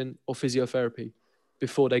 coaching, or physiotherapy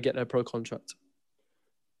before they get their pro contract.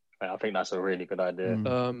 I think that's a really good idea.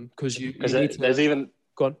 Because there's even...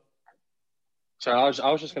 Go on. So I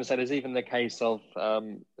was just going to say, there's even the case of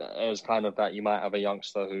as kind of that you might have a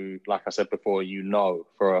youngster who, like I said before,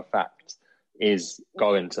 for a fact is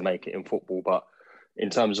going to make it in football, but in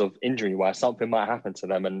terms of injury-wise, something might happen to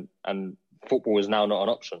them, and football is now not an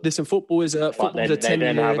option. Listen, football is a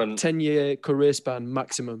 10-year career span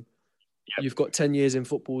maximum. Yep. You've got 10 years in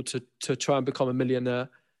football to try and become a millionaire,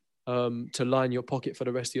 to line your pocket for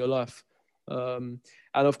the rest of your life.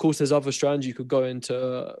 And of course, there's other strands you could go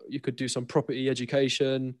into. You could do some property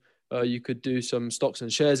education. You could do some stocks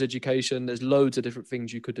and shares education. There's loads of different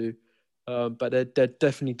things you could do. But there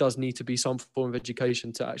definitely does need to be some form of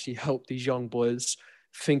education to actually help these young boys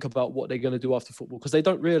think about what they're going to do after football, because they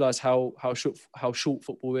don't realise how short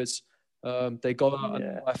football is. They go out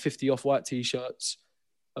and buy 50 off-white T-shirts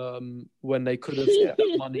when they could have spent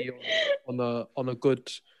that money on a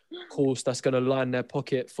good course that's going to line their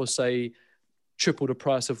pocket for, say, triple the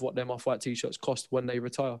price of what them off-white T-shirts cost when they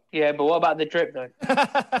retire. Yeah, but what about the drip though?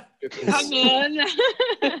 Come on.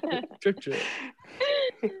 Drip.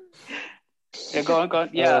 Yeah, go on.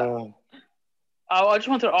 Yeah. I just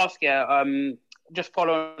wanted to ask you, just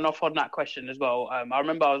following off on that question as well. I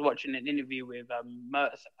remember I was watching an interview with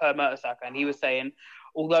Mertesacker, and he was saying,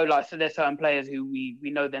 although so there's certain players who we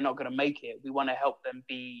know they're not going to make it, we want to help them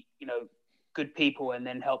be, good people, and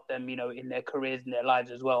then help them, in their careers and their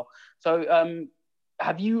lives as well. So,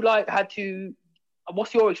 have you had to?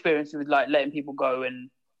 What's your experience with letting people go and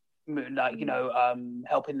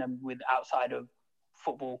helping them with outside of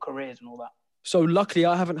football careers and all that? So luckily,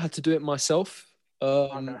 I haven't had to do it myself.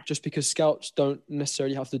 Just because scouts don't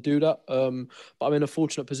necessarily have to do that. But I'm in a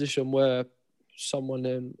fortunate position where someone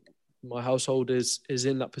in my household is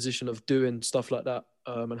in that position of doing stuff like that,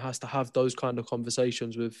 and has to have those kind of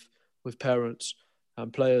conversations with parents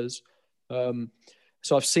and players.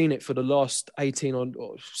 So I've seen it for the last 17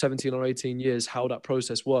 or 18 years, how that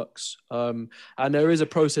process works. And there is a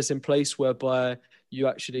process in place whereby you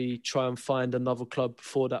actually try and find another club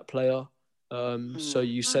for that player. So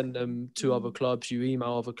you send them to other clubs, you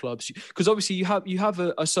email other clubs, because obviously you have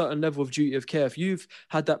a certain level of duty of care. If you've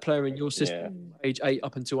had that player in your system, age 8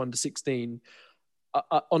 up until under 16,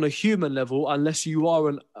 on a human level, unless you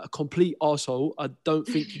are a complete arsehole, I don't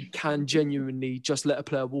think you can genuinely just let a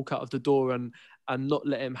player walk out of the door and not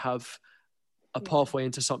let him have a pathway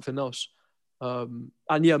into something else. And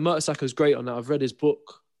Mertesacker's great on that. I've read his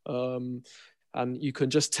book. And you can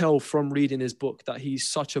just tell from reading his book that he's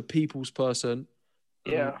such a people's person.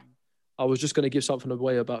 Yeah. I was just going to give something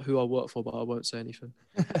away about who I work for, but I won't say anything.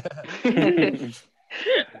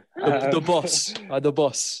 The boss. The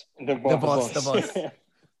boss.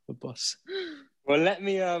 The boss. Well, let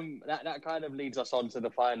me. That kind of leads us on to the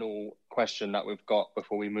final question that we've got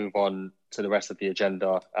before we move on to the rest of the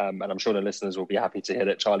agenda. And I'm sure the listeners will be happy to hear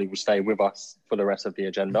that Charlie will stay with us for the rest of the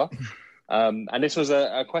agenda. And this was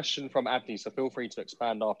a question from Abdi, so feel free to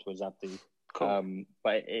expand afterwards, Abdi. Cool.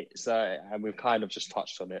 But it's and we've kind of just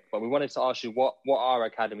touched on it. But we wanted to ask you what our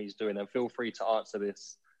academies doing, and feel free to answer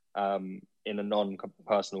this in a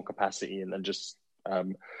non-personal capacity, and then just.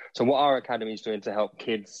 So what are academies doing to help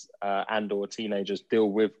kids and or teenagers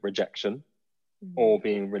deal with rejection or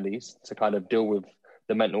being released, to kind of deal with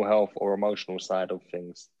the mental health or emotional side of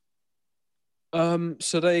things?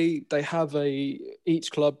 So they have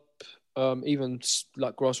each club, even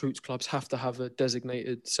like grassroots clubs, have to have a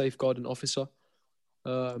designated safeguarding officer.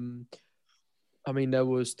 I mean, there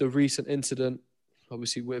was the recent incident,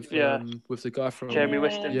 obviously with the guy from Jeremy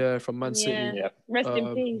Weston, from Man City. Yeah. Rest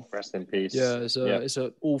in peace. Rest in peace. Yeah, it's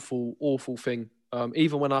an awful thing.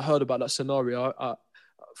 Even when I heard about that scenario, I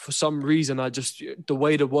for some reason, the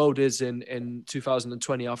way the world is in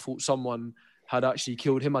 2020, I thought someone had actually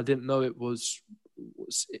killed him. I didn't know it was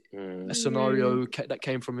a scenario that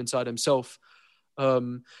came from inside himself.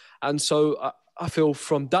 And so I feel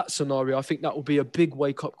from that scenario, I think that will be a big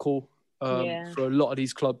wake-up call for a lot of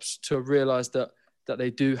these clubs to realise that they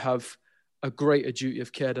do have a greater duty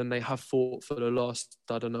of care than they have fought for the last,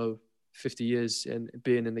 50 years in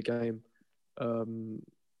being in the game.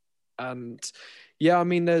 And yeah, I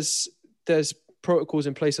mean, there's protocols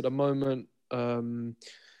in place at the moment.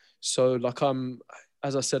 So like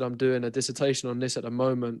as I said, I'm doing a dissertation on this at the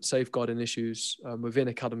moment, safeguarding issues within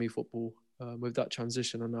academy football with that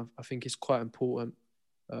transition. And I think it's quite important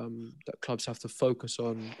that clubs have to focus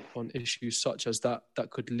on issues such as that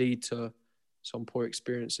could lead to some poor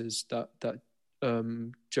experiences that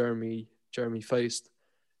Jeremy faced.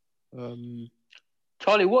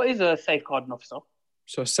 Charlie, what is a safeguarding officer?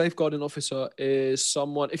 So a safeguarding officer is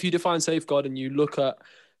someone, if you define safeguarding, you look at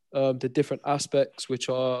the different aspects, which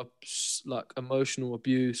are like emotional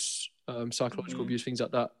abuse, psychological abuse, things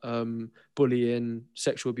like that, bullying,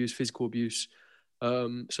 sexual abuse, physical abuse.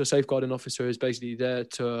 So safeguarding officer is basically there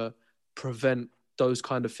to prevent those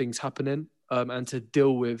kind of things happening. And to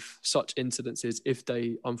deal with such incidences if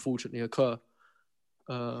they unfortunately occur.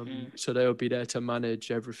 So they'll be there to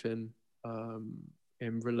manage everything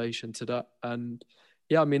in relation to that. And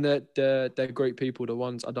yeah, I mean, they're great people. The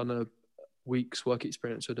ones, I done a week's work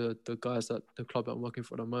experience with the guys that the club that I'm working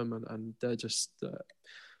for at the moment, and they're just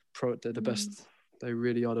they're the best. They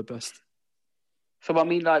really are the best. So I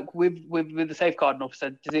mean, like with the safeguarding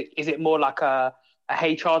officer, is it more like a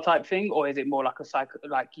HR type thing, or is it more like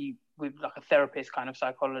with like a therapist kind of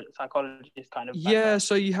psychologist kind of background? Yeah,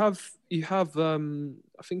 so you have I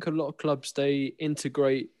think a lot of clubs, they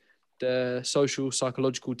integrate their social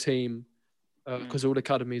psychological team because all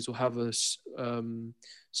academies will have a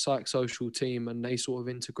psychosocial team, and they sort of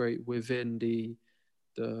integrate within the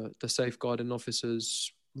safeguarding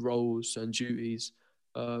officers' roles and duties.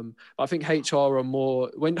 I think HR are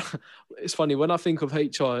more, it's funny, when I think of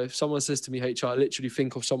HR, if someone says to me HR, I literally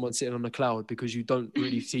think of someone sitting on a cloud, because you don't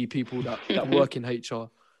really see people that work in HR.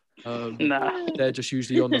 They're just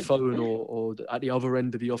usually on the phone or at the other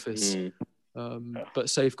end of the office. But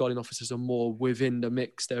safeguarding officers are more within the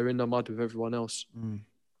mix. They're in the mud with everyone else.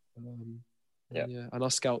 Yeah, and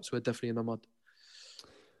us scouts, we're definitely in the mud.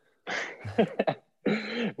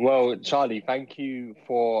 Well, Charlie, thank you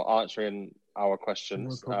for answering our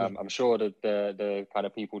questions. I'm sure that the kind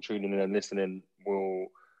of people tuning in and listening will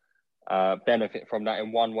benefit from that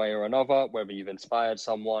in one way or another, whether you've inspired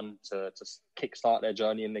someone to kickstart their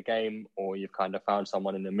journey in the game, or you've kind of found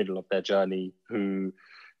someone in the middle of their journey who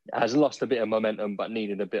has lost a bit of momentum but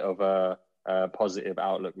needed a bit of a positive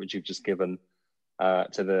outlook, which you've just given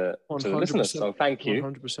to the listeners. So thank you.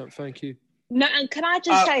 100%, thank you. No, and can I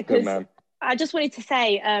just say, because I just wanted to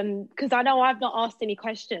say, because I know I've not asked any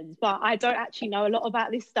questions, but I don't actually know a lot about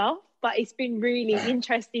this stuff, but it's been really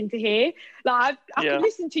interesting to hear. Like, I can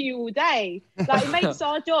listen to you all day. Like, it makes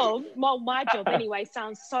our job, well, my job anyway,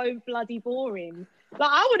 sound so bloody boring. Like,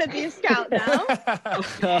 I want to be a scout now.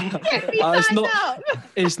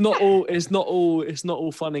 It's not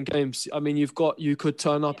all fun and games. I mean, you could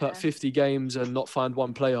turn up at 50 games and not find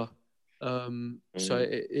one player. So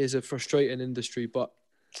it is a frustrating industry, but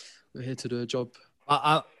we're here to do a job.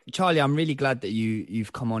 Charlie, I'm really glad that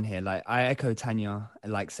you've come on here. Like, I echo Tanya,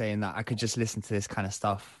 like saying that I could just listen to this kind of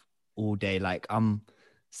stuff all day. Like, I'm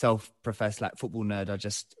self-professed like football nerd. I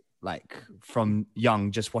just like from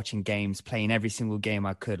young, just watching games, playing every single game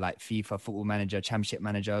I could, like FIFA, Football Manager, Championship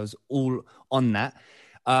Manager. I was all on that.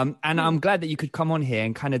 And I'm glad that you could come on here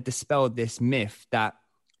and kind of dispel this myth that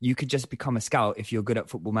you could just become a scout if you're good at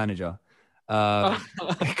Football Manager.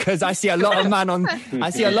 Because I see a lot of man on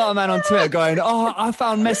Twitter going, "Oh, I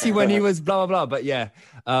found Messi when he was blah blah blah." But yeah,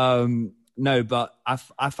 no, but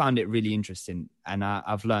I found it really interesting, and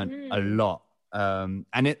I've learned a lot. And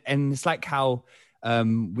it's like how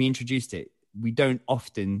we introduced it. We don't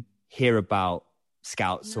often hear about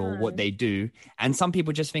scouts or what they do, and some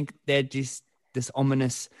people just think they're just this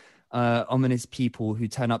ominous people who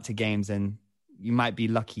turn up to games, and you might be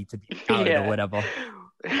lucky to be scouted or whatever.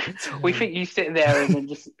 We think you sit there and then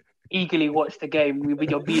just eagerly watch the game with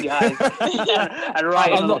your beady eyes and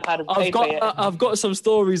write on the pad of paper. I've got some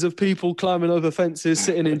stories of people climbing over fences,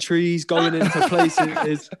 sitting in trees, going into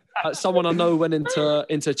places. Someone I know went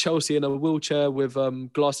into Chelsea in a wheelchair with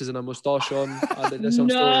glasses and a moustache on. There's some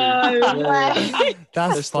stories. Yeah.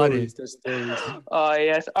 That's funny. Oh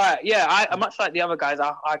yes, all right. Yeah, I much like the other guys.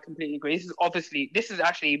 I completely agree. This has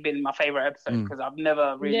actually been my favorite episode because I've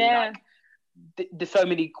never really there's so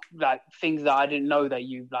many like things that I didn't know that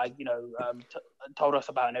you told us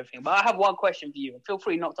about and everything. But I have one question for you, and feel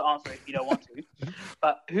free not to answer if you don't want to.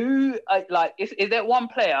 But who is there one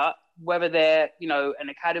player, whether they're an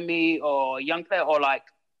academy or a young player or like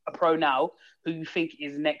a pro now, who you think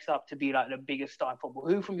is next up to be like the biggest star in football?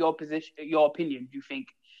 Who, from your opinion, do you think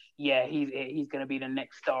he's going to be the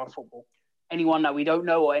next star of football? Anyone that we don't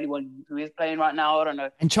know or anyone who is playing right now, I don't know.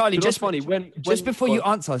 And Charlie, just before you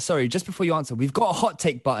answer, we've got a hot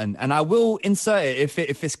take button, and I will insert it if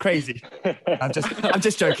it's crazy. I'm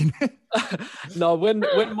just joking. No, when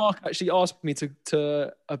Mark actually asked me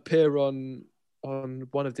to appear on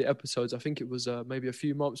one of the episodes, I think it was maybe a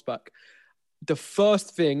few months back. The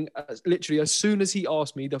first thing, literally as soon as he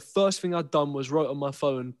asked me, the first thing I'd done was wrote on my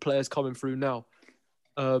phone, "Players coming through now."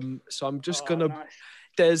 So I'm just gonna. Nice.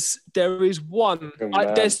 There's two.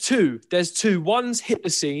 One's hit the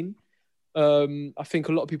scene. I think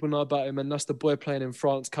a lot of people know about him, and that's the boy playing in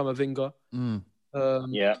France, Camavinga.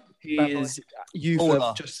 He is youth,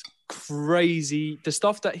 just crazy. The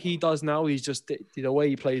stuff that he does now, he's just the way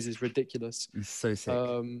he plays is ridiculous. He's so sick.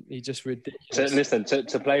 He's just ridiculous. So listen,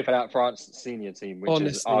 to play for that France senior team, which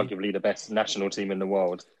is arguably the best national team in the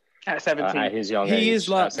world. At 17, at his young age,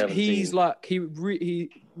 he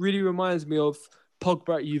really reminds me of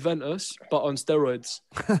Pogba at Juventus, but on steroids.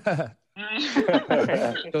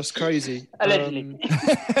 That's crazy. Allegedly.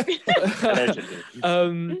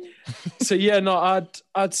 So yeah, no,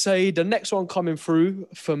 I'd say the next one coming through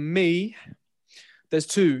for me, there's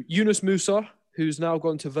two. Yunus Musa, who's now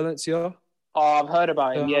gone to Valencia. Oh, I've heard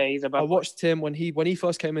about him. Yeah, he's about. I watched him when he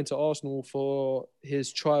first came into Arsenal for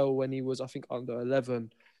his trial when he was, I think, under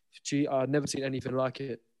 11. I'd never seen anything like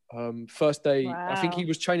it. First day, wow. I think he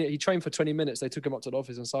was training. He trained for 20 minutes. They took him up to the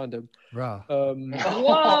office and signed him. Wow.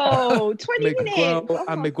 Whoa, 20 minutes.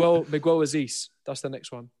 And Miguel Aziz. That's the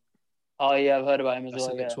next one. Oh yeah, I've heard about him as well.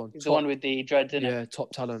 The next one. He's the one with the dreads, isn't it? Yeah,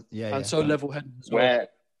 top talent. Yeah, and so level-headed as well.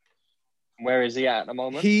 Where is he at the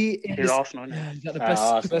moment? He's Arsenal. Yeah, he's at the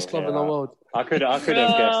best club in the world. I could have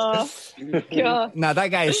guessed. No, that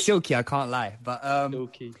guy is silky. I can't lie. But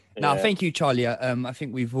silky. Now, thank you, Charlie. I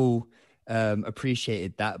think we've all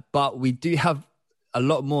appreciated that, but we do have a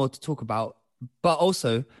lot more to talk about, but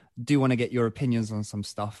also do want to get your opinions on some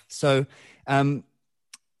stuff. So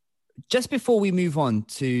just before we move on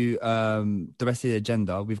to the rest of the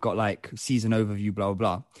agenda, we've got like season overview, blah,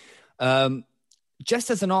 blah, blah.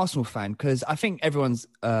 Just as an Arsenal fan, because I think everyone's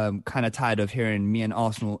kind of tired of hearing me and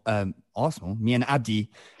me and Abdi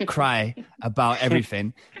cry about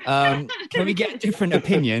everything. Can we get a different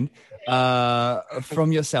opinion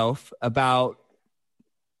from yourself about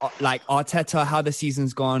like Arteta, how the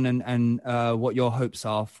season's gone, and what your hopes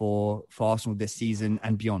are for Arsenal this season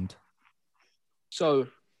and beyond? So,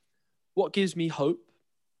 what gives me hope?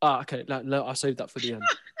 Okay, no, I'll save that for the end.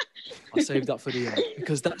 I'll save that for the end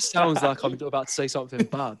because that sounds like I'm about to say something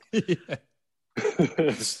bad. Yeah.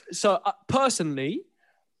 So, personally,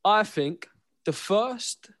 I think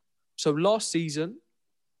last season,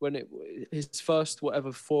 when his first 4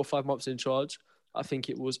 or 5 months in charge, I think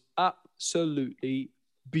it was absolutely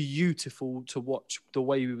beautiful to watch the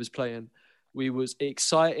way we was playing. We was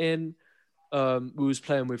exciting. We was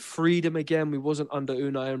playing with freedom again. We wasn't under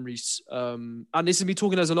Unai Emery's. And this is me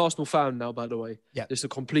talking as an Arsenal fan now, by the way. Yeah, just a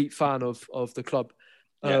complete fan of the club.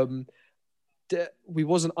 We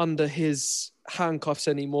wasn't under his handcuffs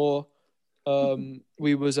anymore.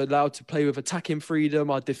 We was allowed to play with attacking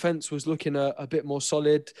freedom. Our defence was looking a bit more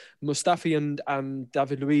solid. Mustafi and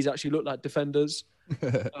David Luiz actually looked like defenders,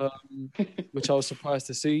 which I was surprised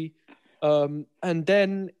to see. And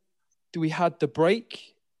then we had the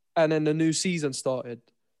break, and then the new season started.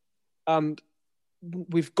 And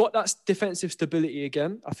we've got that defensive stability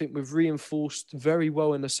again. I think we've reinforced very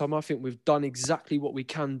well in the summer. I think we've done exactly what we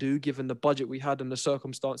can do given the budget we had and the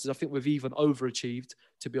circumstances. I think we've even overachieved,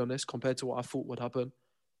 to be honest, compared to what I thought would happen.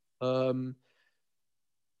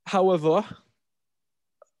 However,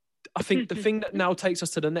 I think the thing that now takes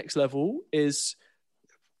us to the next level is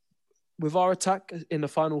with our attack in the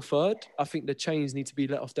final third, I think the chains need to be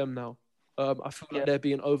let off them now. I feel like they're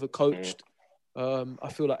being overcoached. I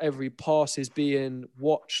feel like every pass is being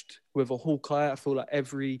watched with a hawk eye. I feel like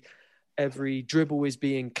every dribble is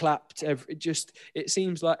being clapped. It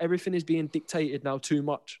seems like everything is being dictated now too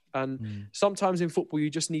much. And sometimes in football, you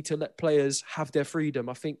just need to let players have their freedom.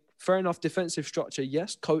 I think fair enough defensive structure,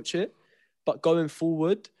 yes, coach it. But going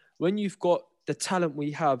forward, when you've got the talent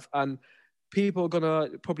we have, and people are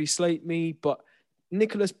going to probably slate me, but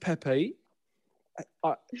Nicolas Pepe,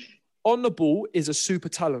 on the ball, is a super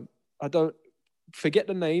talent. I don't forget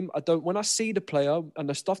the name. When I see the player and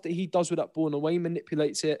the stuff that he does with that ball and the way he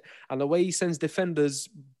manipulates it and the way he sends defenders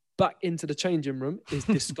back into the changing room is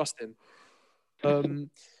disgusting.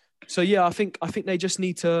 So yeah, I think they just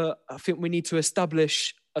need to. I think we need to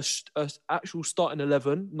establish a actual starting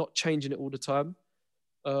 11, not changing it all the time.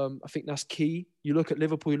 I think that's key. You look at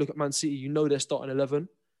Liverpool, you look at Man City, you know their starting 11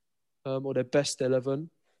 or their best 11.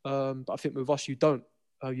 But I think with us, you don't.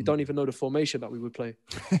 You don't even know the formation that we would play.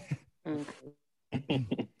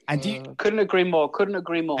 And couldn't agree more.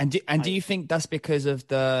 And do you think that's because of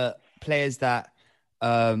the players that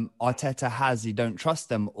Arteta has? You don't trust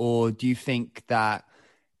them, or do you think that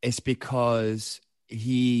it's because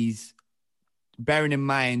he's bearing in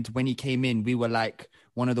mind when he came in, we were like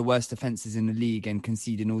one of the worst defenses in the league and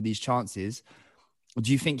conceding all these chances?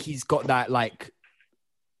 Do you think he's got that like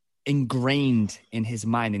ingrained in his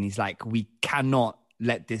mind, and he's like, we cannot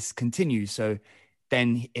let this continue? So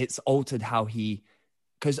then it's altered how he,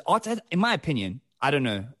 because Arteta, in my opinion, I don't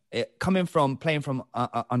know, playing from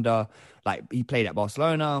under, like he played at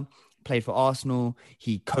Barcelona, played for Arsenal,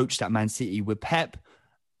 he coached at Man City with Pep.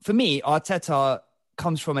 For me, Arteta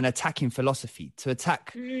comes from an attacking philosophy, to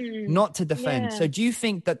attack, not to defend. Yeah. So do you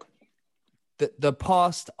think that the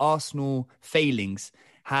past Arsenal failings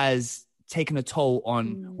has taken a toll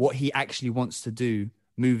on what he actually wants to do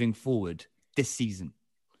moving forward this season?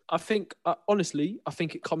 I think, honestly,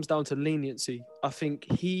 it comes down to leniency. I think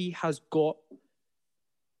he has got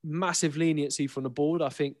massive leniency from the board. I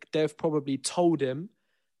think they've probably told him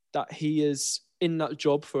that he is in that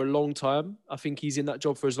job for a long time. I think he's in that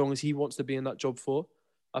job for as long as he wants to be in that job for.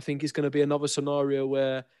 I think it's going to be another scenario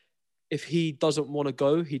where if he doesn't want to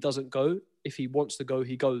go, he doesn't go. If he wants to go,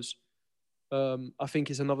 he goes. I think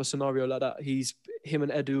it's another scenario like that. Him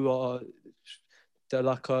and Edu they're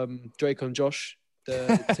like Drake and Josh.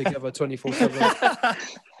 They're together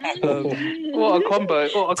 24/7. What a combo!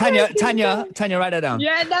 Tanya, write that down.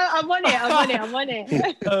 Yeah, no, I'm on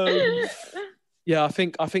it. Yeah, I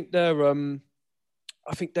think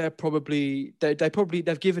they're probably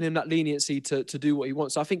they've given him that leniency to do what he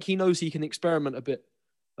wants. I think he knows he can experiment a bit.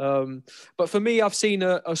 But for me, I've seen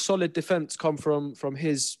a solid defense come from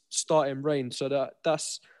his starting reign. So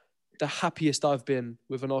that's the happiest I've been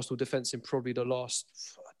with an Arsenal defense in probably the last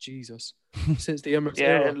since the Emirates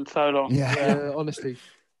era. Yeah, so long. Yeah, honestly,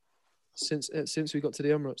 since we got to the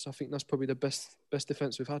Emirates, I think that's probably the best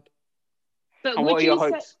defense we've had. But and what are your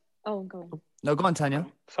hopes? Oh, go on. No, go on, Tanya.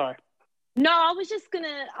 Sorry. No, I was just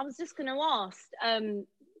gonna ask.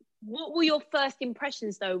 What were your first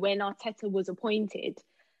impressions though when Arteta was appointed,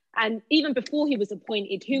 and even before he was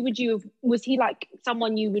appointed? Was he like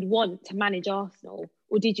someone you would want to manage Arsenal,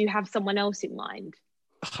 or did you have someone else in mind?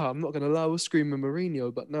 I'm not going to lie, I was screaming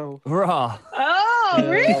Mourinho, but now... Hurrah! Oh,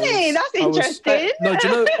 really? That's interesting. No, do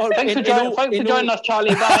you know... Thanks for joining us,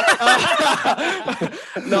 Charlie. Bye.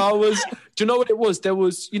 No, do you know what it was? There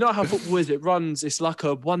was... You know how football is? It runs. It's like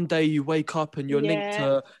one day you wake up and you're linked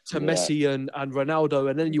to Messi and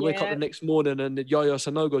Ronaldo, and then you wake up the next morning and Yaya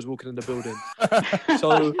Sanogo's walking in the building.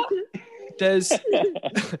 So...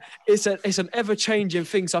 it's an ever-changing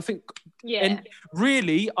thing. So I think, and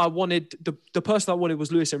really, I wanted the person I wanted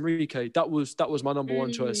was Luis Enrique. That was my number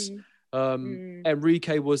one choice.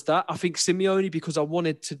 Enrique was that. I think Simeone, because I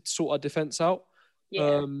wanted to sort our defense out.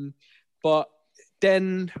 But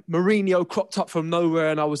then Mourinho cropped up from nowhere,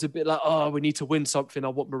 and I was a bit like, we need to win something. I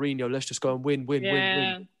want Mourinho. Let's just go and win.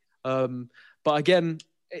 But again,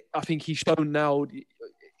 I think he's shown now.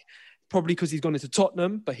 Probably because he's gone into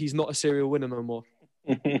Tottenham, but he's not a serial winner no more.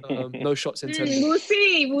 No shots intended. We'll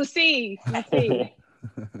see.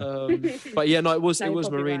 But yeah, no, it was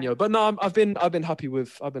Mourinho. Right. But no, I've been happy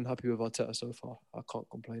with Arteta so far. I can't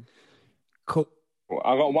complain. Cool. Well,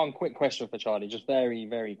 I've got one quick question for Charlie, just very,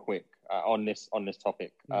 very quick on this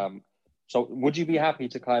topic. So would you be happy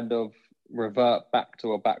to kind of revert back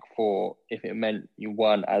to a back four if it meant you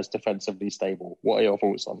weren't as defensively stable? What are your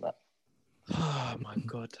thoughts on that? Oh, my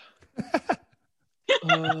God.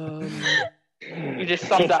 You just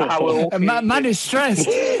summed up how it all man is stressed.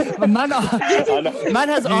 Man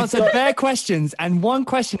has answered bare questions, and one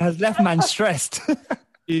question has left man stressed.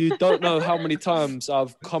 You don't know how many times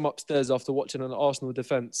I've come upstairs after watching an Arsenal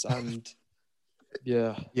defence and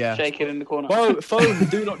yeah. Shake it in the corner. Phone,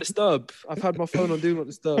 do not disturb. I've had my phone on do not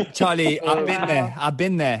disturb. Charlie, I've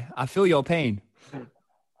been there. I feel your pain.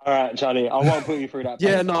 All right, Charlie, I won't put you through that.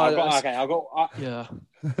 Yeah, no.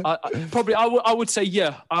 I would say,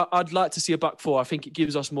 yeah, I'd like to see a back four. I think it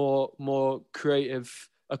gives us more creative,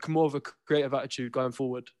 more of a creative attitude going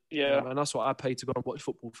forward. Yeah. And that's what I pay to go and watch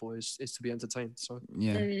football for is to be entertained. So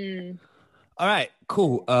yeah. All right,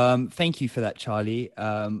 cool. Thank you for that, Charlie.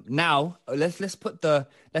 Now let's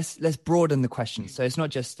broaden the question. So it's not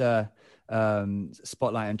just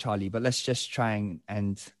spotlight on Charlie, but let's just try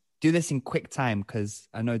and do this in quick time because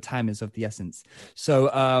I know time is of the essence.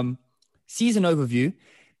 So season overview.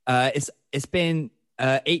 It's been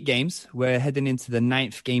 8 games. We're heading into the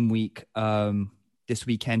 9th game week this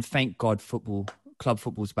weekend. Thank God club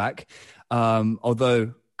football's back.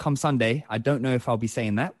 Although come Sunday, I don't know if I'll be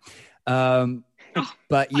saying that.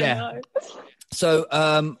 But yeah.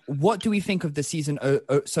 So what do we think of the season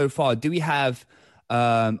so far? Do we have,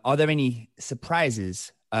 are there any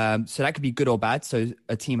surprises? So that could be good or bad. So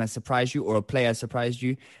a team has surprised you or a player has surprised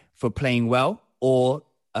you for playing well, or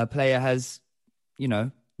a player has,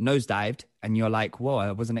 nosedived and you're like, whoa,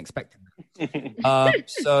 I wasn't expecting that.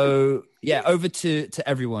 So yeah, over to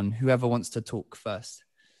everyone, whoever wants to talk first.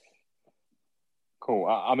 Cool.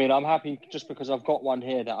 I mean, I'm happy just because I've got one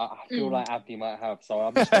here that I feel like Abdi might have. So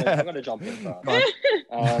I'm going to jump in first.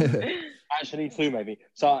 Actually, 2 maybe.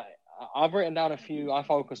 So I've written down a few. I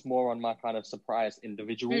focus more on my kind of surprise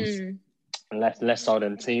individuals and less so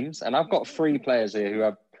than teams. And I've got 3 players here who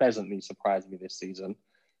have pleasantly surprised me this season.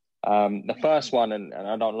 The first one, and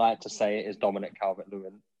I don't like to say it, is Dominic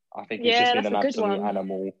Calvert-Lewin. I think he's just been an absolute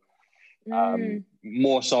animal.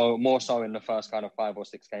 More so in the first kind of 5 or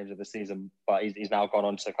 6 games of the season, but he's now gone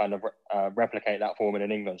on to kind of replicate that form in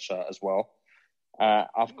an England shirt as well.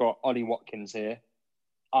 I've got Ollie Watkins here.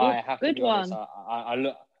 I have to be honest.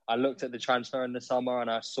 I looked at the transfer in the summer and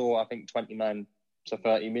I saw, I think, 29 to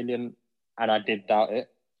 30 million, and I did doubt it.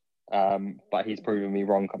 But he's proven me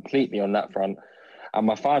wrong completely on that front. And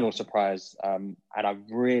my final surprise, and I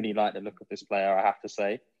really like the look of this player, I have to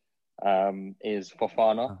say, is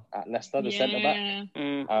Fofana at Leicester, the centre-back.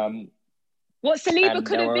 What Saliba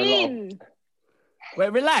could have been.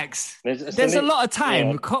 Wait, relax. There's a lot of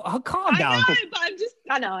time. Yeah. Calm down.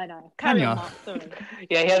 I know, but I know. Carry on, Mark, sorry.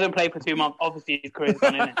 Yeah, he hasn't played for 2 months. Obviously, his career's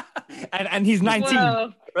gone, isn't it? and he's 19.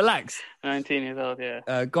 Well, relax. 19 years old,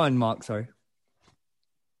 yeah. Go on, Mark, sorry.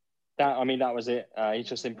 That was it. He's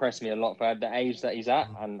just impressed me a lot for the age that he's at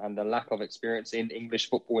and the lack of experience in English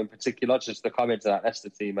football in particular. Just to come into that Leicester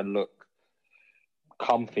team and look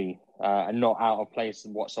comfy and not out of place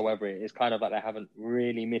whatsoever. It's kind of like they haven't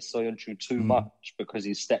really missed Soyuncu too much because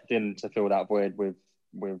he's stepped in to fill that void with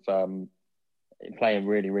playing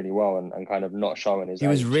really, really well and kind of not showing his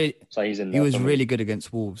age. So he's in there. He was really good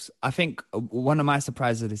against Wolves. I think one of my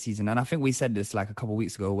surprises of the season, and I think we said this like a couple of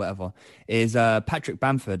weeks ago or whatever, is Patrick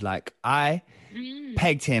Bamford. Like I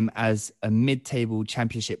pegged him as a mid-table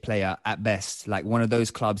championship player at best. Like one of those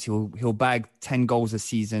clubs, he'll bag 10 goals a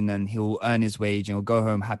season and he'll earn his wage and he'll go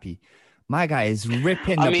home happy. My guy is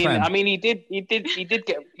ripping the Prem. I mean, he did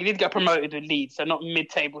get promoted with Leeds, so not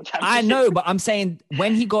mid-table championship. I know, but I'm saying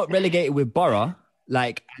when he got relegated with Borough,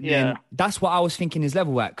 then that's what I was thinking his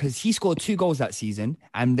level at, because he scored 2 goals that season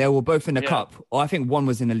and they were both in the cup, or I think one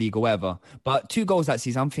was in the league or whatever. But 2 goals that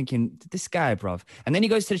season, I'm thinking, this guy, bruv. And then he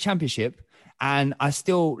goes to the championship and I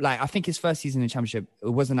still, I think his first season in the championship, it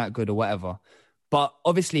wasn't that good or whatever. But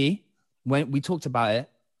obviously, when we talked about it,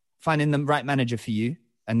 finding the right manager for you,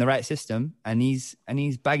 and the right system, and he's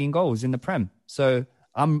bagging goals in the Prem. So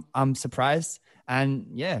I'm surprised, and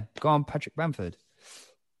yeah, go on, Patrick Bamford.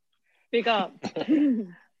 Big up.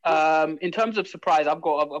 In terms of surprise, I've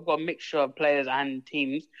got a mixture of players and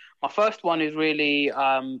teams. My first one is really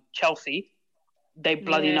Chelsea. They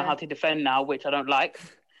bloody know how to defend now, which I don't like.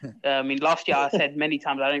 Last year I said many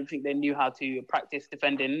times I don't think they knew how to practice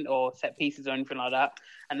defending or set pieces or anything like that.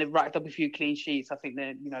 And they've racked up a few clean sheets. I think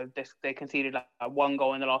they conceded like 1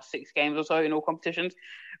 goal in the last 6 games or so in all competitions,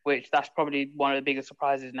 which that's probably one of the biggest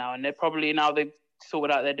surprises now. And they've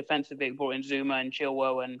sorted out their defense a bit, brought in Zuma and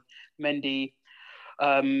Chilwell and Mendy.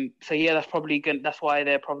 So yeah, that's probably good. That's why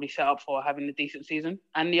they're probably set up for having a decent season.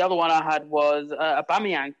 And the other one I had was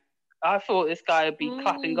Aubameyang. I thought this guy would be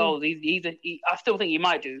clapping goals. I still think he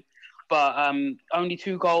might do, but only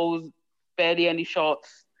 2 goals, barely any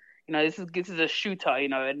shots. You know, this is a shooter. You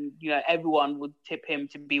know, and everyone would tip him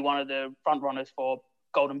to be one of the front runners for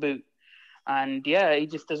Golden Boot. And yeah, he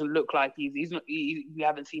just doesn't look like he's not. We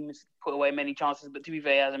haven't seen him put away many chances, but to be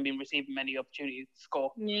fair, he hasn't been receiving many opportunities to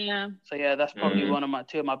score. Yeah. So yeah, that's probably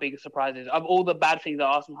two of my biggest surprises. Of all the bad things that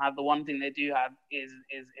Arsenal have, the one thing they do have is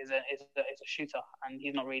a shooter, and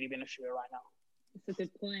he's not really been a shooter right now. That's a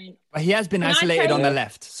good point. But he has been isolated on the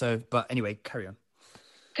left. So, but anyway, carry on.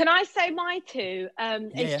 Can I say my two?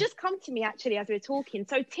 It's just come to me actually as we were talking.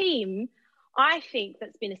 So, team, I think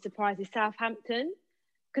that's been a surprise is Southampton.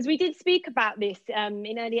 Because we did speak about this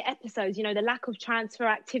in earlier episodes, the lack of transfer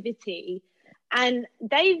activity. And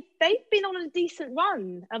they've been on a decent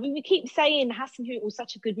run. I mean, we keep saying Hasenhüttl was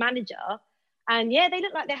such a good manager. And yeah, they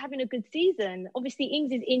look like they're having a good season. Obviously,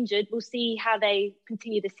 Ings is injured. We'll see how they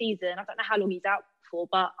continue the season. I don't know how long he's out for,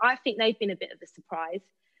 but I think they've been a bit of a surprise.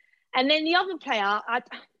 And then the other player, I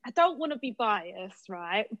don't want to be biased,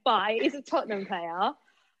 right? But he's a Tottenham player,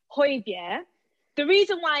 Højbjerg. The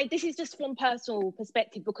reason why, this is just from personal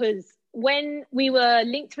perspective, because when we were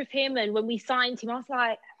linked with him and when we signed him, I was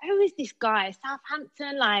like, who is this guy?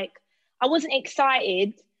 Southampton? Like, I wasn't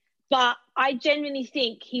excited, but I genuinely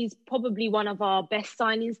think he's probably one of our best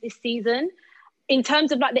signings this season. In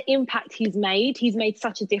terms of like the impact he's made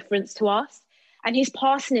such a difference to us. And his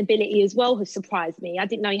passing ability as well has surprised me. I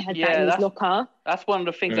didn't know he had that in his locker. That's one of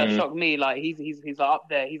the things that shocked me. Like, he's like up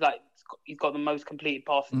there. He's got the most completed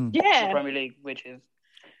passes in the Premier League, which is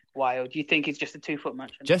wild. Do you think it's just a 2-foot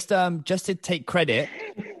match? Just to take credit,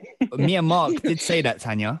 me and Mark did say that,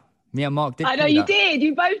 Tanya. Me and Mark did. I know you did.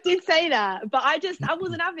 You both did say that, but I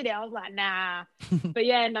wasn't having it. I was like, nah. But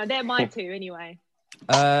yeah, no, they're my two anyway.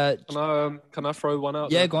 Can I throw one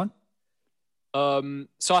out? Yeah, go on.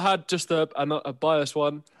 So I had just a biased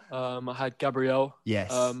one. I had Gabriel.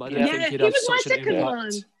 Yes. I didn't think he'd have such an impact.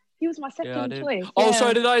 One. He was my second choice. Oh,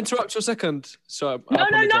 sorry, did I interrupt your second? Sorry, No,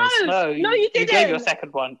 you didn't. You gave your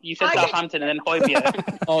second one. You said Southampton and then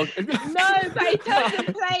Højbjerg. No, but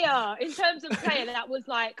in terms of player, that was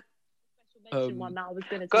like a special mention one that I was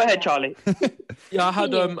going to go ahead, Charlie. Yeah,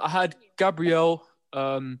 I had Gabriel,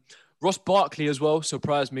 Ross Barkley as well,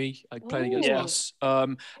 surprised me, like playing against us.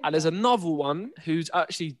 And there's another one who's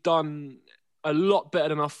actually done a lot better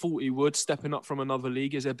than I thought he would, stepping up from another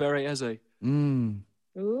league, is Ebere Eze.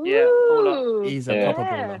 Ooh. Yeah, he's a proper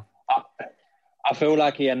baller. I feel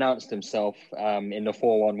like he announced himself in the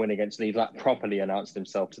 4-1 win against Leeds, like properly announced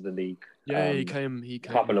himself to the league. Yeah, he came a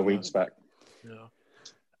couple of weeks back.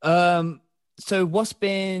 Yeah. So what's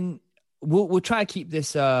been? We'll try to keep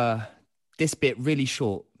this bit really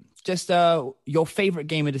short. Just your favorite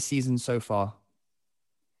game of the season so far.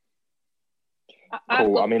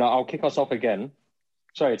 Cool. I mean, I'll kick us off again.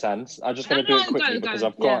 Sorry, Tans. I'm just going to do it quickly because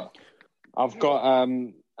I've got.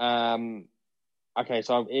 Okay,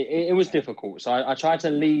 so it was difficult. So I tried to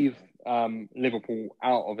leave Liverpool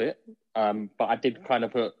out of it, but I did kind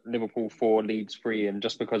of put Liverpool 4, Leeds 3 in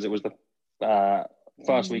just because it was the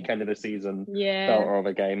first weekend of the season, belter of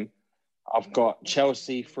a game. I've got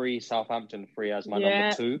Chelsea 3, Southampton 3 as my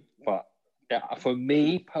number 2, but for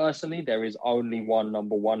me personally, there is only one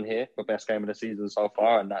number 1 here for best game of the season so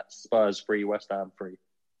far, and that's Spurs 3, West Ham 3.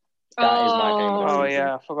 That is my game of the season. Oh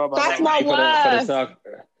yeah, I forgot about that's that. My worst.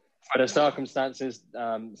 For the circumstances,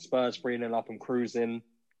 Spurs 3-0 up and cruising.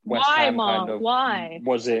 West Why, Ham Mark? kind of. Why?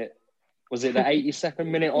 Was it the 82nd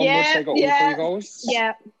minute onwards they got all 3 goals?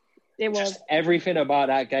 Yeah, it was. Just everything about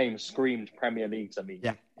that game screamed Premier League to me.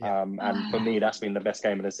 Yeah. And for me, that's been the best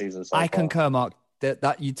game of the season so far. Concur, Mark.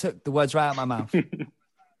 That you took the words right out of my mouth.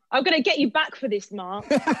 I'm going to get you back for this, Mark.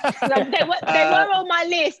 They were on my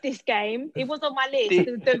list, this game. It was on my list.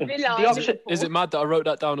 The Villa. Is it mad that I wrote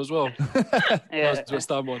that down as well? Yeah. West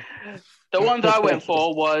Ham one. The ones I went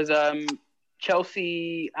for was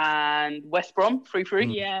Chelsea and West Brom,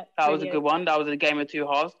 3-3. Yeah. That was a good one. That was a game of 2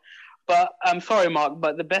 halves. But I'm sorry, Mark,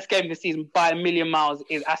 but the best game of the season by a million miles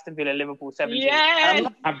is Aston Villa Liverpool 17. Yeah.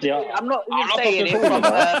 I'm not even saying it from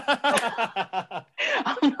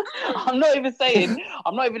I'm not even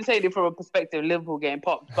saying it from a perspective of Liverpool getting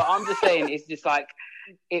popped, but I'm just saying it's just like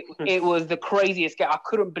it was the craziest game. I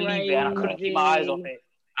couldn't believe it, and I couldn't keep my eyes off it.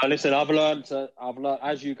 Now, listen, I've learned,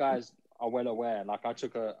 as you guys are well aware, like I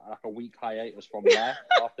took a week hiatus from life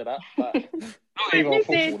after that, but not even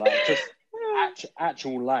football, like just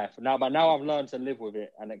actual life. Now I've learned to live with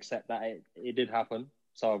it and accept that it did happen.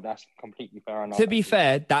 So that's completely fair enough. To be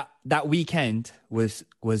fair, that weekend was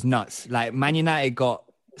nuts. Like Man United got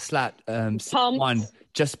slapped 1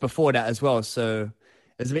 just before that as well. So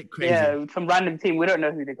it was a bit crazy. Yeah, some random team. We don't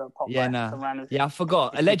know who they got popped by. Yeah, I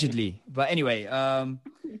forgot. Allegedly. But anyway,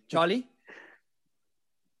 Charlie?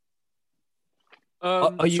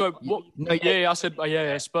 I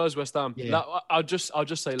said Spurs, West Ham. Yeah. I'll just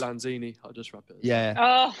say Lanzini. I'll just wrap it. Yeah.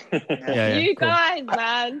 Oh, you guys,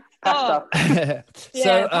 man. Oh.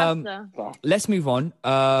 Let's move on.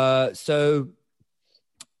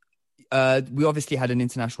 We obviously had an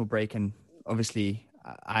international break, and obviously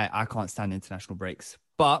I can't stand international breaks,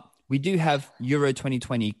 but we do have Euro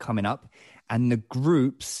 2020 coming up, and the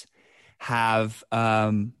groups have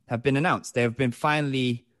been announced. They have been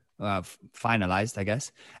finalized, I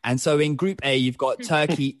guess. And so in Group A, you've got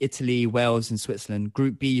Turkey, Italy, Wales, and Switzerland.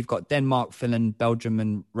 Group B, you've got Denmark, Finland, Belgium,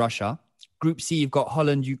 and Russia. Group C, you've got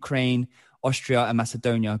Holland, Ukraine, Austria, and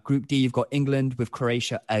Macedonia. Group D, you've got England with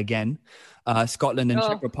Croatia again, Scotland and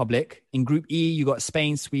Czech Republic. In Group E, you've got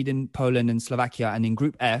Spain, Sweden, Poland, and Slovakia. And in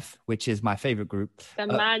Group F, which is my favorite group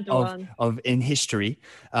of in history,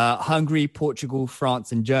 Hungary, Portugal,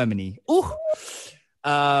 France, and Germany. Ooh.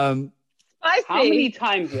 How many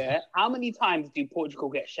times do Portugal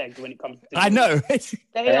get shagged when it comes to I know.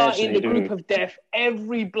 They are in the group of death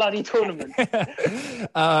every bloody tournament.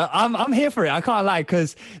 I'm here for it. I can't lie,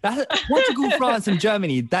 because Portugal, France, and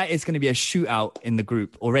Germany, that is going to be a shootout in the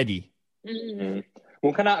group already. Mm-hmm.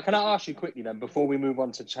 Well, can I ask you quickly then, before we move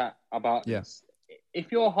on to chat about this?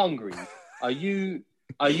 If you're Hungary, are you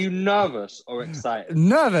nervous or excited?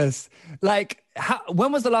 Nervous. Like,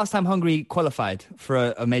 when was the last time Hungary qualified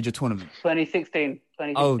for a major tournament? 2016.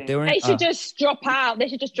 Oh, they should just drop out. They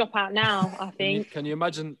should just drop out now, I think. Can you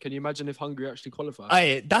imagine if Hungary actually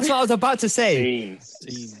qualified? That's what I was about to say.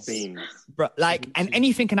 Scenes. Bro, and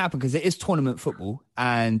anything can happen because it is tournament football.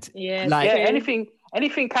 And anything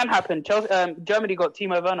can happen. Germany got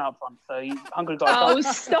Timo Werner up front, so Hungary got.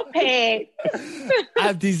 Stop it!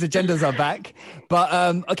 These agendas are back.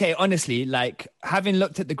 But okay, honestly, like, having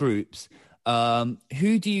looked at the groups,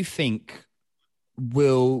 who do you think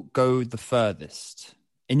will go the furthest,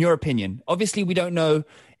 in your opinion? Obviously, we don't know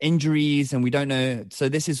injuries and we don't know. So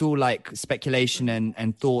this is all like speculation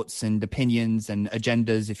and thoughts and opinions and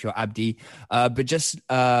agendas if you're Abdi. But just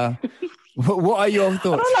what are your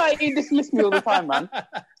thoughts? I don't know. You dismiss me all the time, man.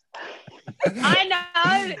 I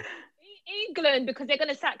know. England, because they're going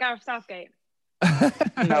to sack Gareth Southgate.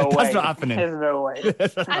 No way. That's not happening. There's no way.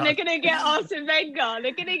 And they're going to get Arsene Wenger.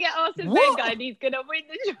 Wenger, and he's going to win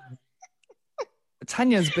the job.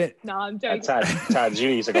 Tanya's bit. No, I'm joking. Tad, you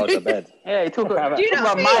need to go to bed. Yeah, talk about my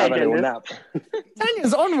agenda.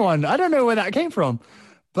 Tanya's on one. I don't know where that came from,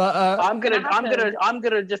 but I'm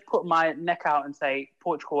gonna just put my neck out and say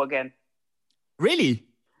Portugal again. Really?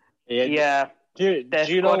 Yeah. Do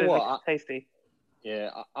you know what? Tasty.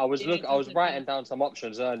 Yeah, I was writing down some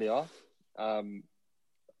options earlier, and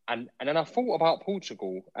then I thought about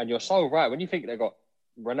Portugal, and you're so right. When you think they got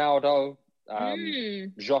Ronaldo,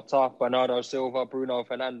 Jota, Bernardo Silva, Bruno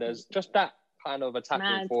Fernandes, just that kind of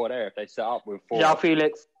attacking forward there. If they set up with four, João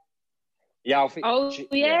Felix. Yeah.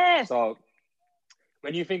 So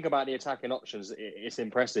when you think about the attacking options, it's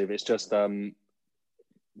impressive. It's just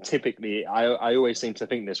typically I always seem to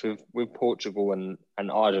think this with Portugal and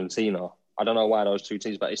Argentina. I don't know why those two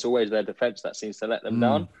teams, but it's always their defence that seems to let them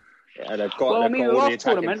down. Yeah, they've got all the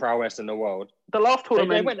attacking prowess in the world. The last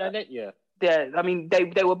tournament, Yeah, I mean,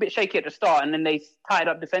 they were a bit shaky at the start, and then they tied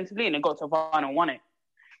up defensively, and then got to a final and won it.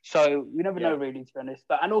 So you never know, really, to be honest.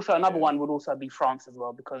 And also another one would also be France as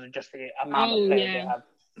well, because of just the amount of players they have.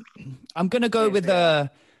 I'm gonna go with a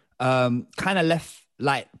kind of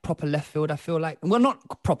proper left field. I feel like, well,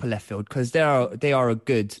 not proper left field, because they are a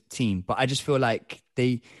good team, but I just feel like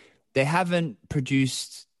they haven't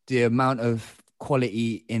produced the amount of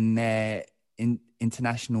quality in their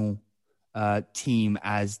international team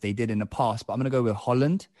as they did in the past. But I'm going to go with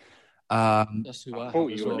Holland. That's who I thought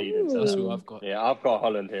you were leading. That's who I've got. Yeah, I've got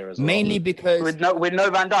Holland here as well. Mainly because with no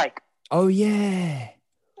Van Dijk. Oh yeah.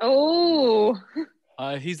 Oh.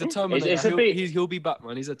 He's a Terminator. He'll be back,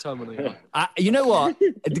 man. He's a Terminator. You know what?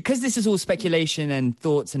 Because this is all speculation and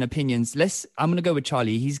thoughts and opinions. I'm going to go with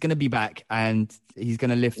Charlie. He's going to be back, and he's going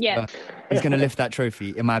to lift. He's going to lift that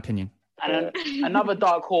trophy, in my opinion. And another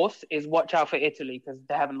dark horse is watch out for Italy, because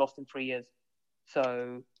they haven't lost in 3 years.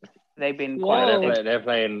 So they've been quite. They're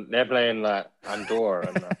playing like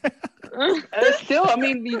Andorra. And still, I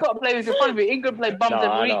mean, you got to play with your front of you. England play bums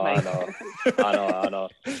every week, mate. I know.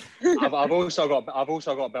 I've also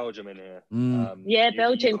got Belgium in here.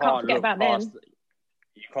 Belgium. Can't forget about them.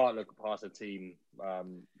 you can't look past a team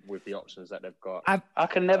with the options that they've got. I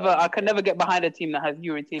can never get behind a team that has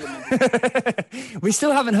Youri Tielemans. We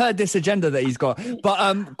still haven't heard this agenda that he's got.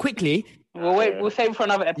 But quickly. We'll save it for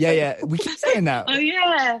another episode. Yeah. We keep saying that. Oh,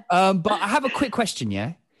 yeah. But I have a quick question,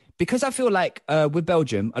 yeah? Because I feel like with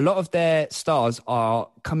Belgium, a lot of their stars are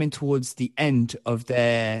coming towards the end of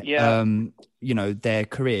their, their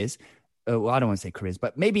careers. Well, I don't want to say careers,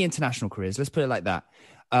 but maybe international careers. Let's put it like that.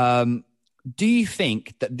 Do you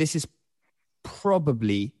think that this is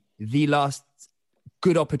probably the last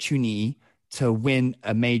good opportunity to win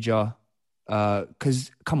a major?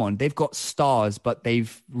 Because, come on, they've got stars, but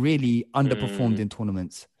they've really underperformed in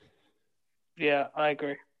tournaments. Yeah, I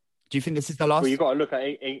agree. Do you think this is the last? Well, you got to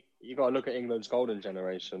look at England's golden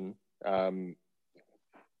generation, and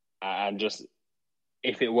just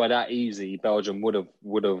if it were that easy, Belgium would have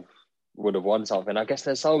won something. I guess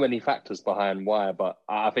there's so many factors behind why, but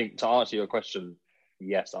I think to answer your question,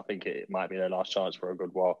 yes, I think it might be their last chance for a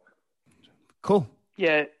good while. Cool.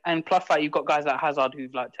 Yeah, and plus that you've got guys like Hazard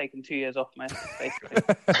who've like taken 2 years off, man. Basically.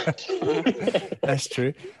 That's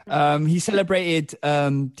true. He celebrated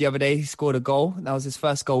the other day. He scored a goal. That was his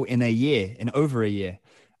first goal in over a year,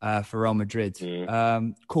 for Real Madrid.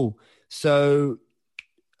 Cool. So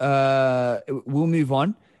we'll move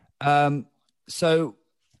on. So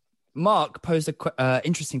Mark posed a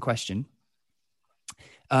interesting question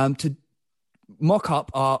to mock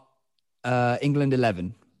up our England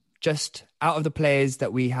 11. Just out of the players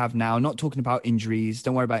that we have now, not talking about injuries.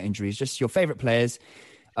 Don't worry about injuries. Just your favorite players.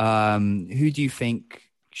 Who do you think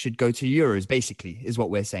should go to Euros, basically, is what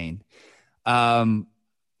we're saying. I'm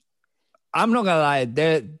not going to lie.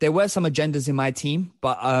 There were some agendas in my team,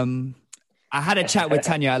 but I had a chat with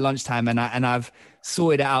Tanya at lunchtime and I've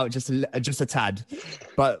sorted it out just a tad.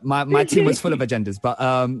 But my team was full of agendas. But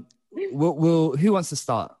who wants to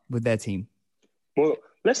start with their team? Well,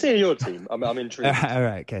 let's hear your team. I'm intrigued. All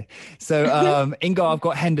right, okay. So in goal, I've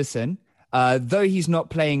got Henderson. Though he's not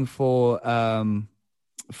playing for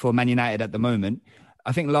Man United at the moment,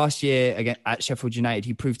 I think last year again at Sheffield United,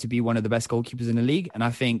 he proved to be one of the best goalkeepers in the league. And I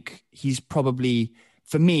think he's probably,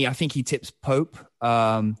 for me, I think he tips Pope.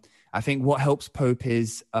 I think what helps Pope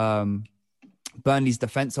is Burnley's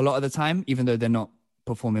defense a lot of the time, even though they're not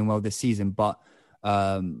performing well this season. But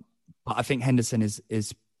I think Henderson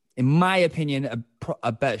is in my opinion,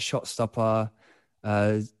 a better shot stopper,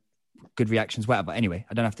 good reactions, whatever. But anyway,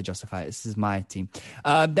 I don't have to justify it. This is my team.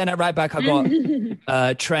 Then at right back, I've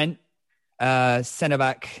got Trent. Centre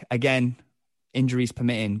back, again, injuries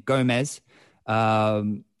permitting, Gomez.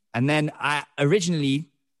 And then I originally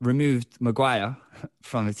removed Maguire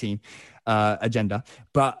from the team agenda,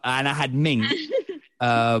 and I had Mings.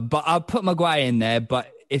 But I'll put Maguire in there,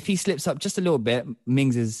 but if he slips up just a little bit,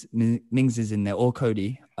 Mings is in there, or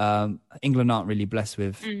Cody. England aren't really blessed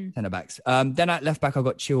with centre backs. Then at left back, I've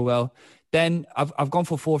got Chilwell. Then I've gone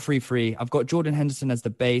for 4-3-3. I've got Jordan Henderson as the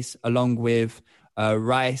base, along with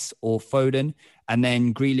Rice or Foden, and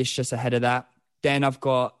then Grealish just ahead of that. Then I've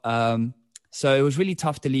got so it was really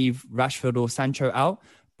tough to leave Rashford or Sancho out,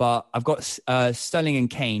 but I've got Sterling and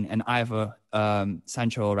Kane, and either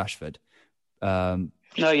Sancho or Rashford.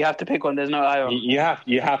 No, you have to pick one. There's no IO. You have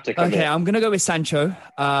to commit. Okay, I'm going to go with Sancho.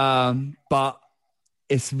 But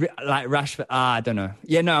it's like Rashford. I don't know.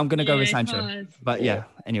 Yeah, no, I'm going to go with Sancho. But yeah,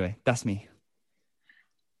 anyway, that's me.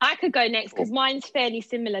 I could go next because mine's fairly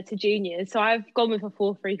similar to Junior's. So I've gone with a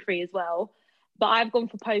 4-3-3 as well. But I've gone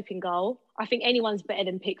for Pope in goal. I think anyone's better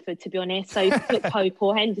than Pickford, to be honest. So put Pope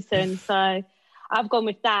or Henderson. So I've gone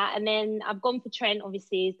with that. And then I've gone for Trent,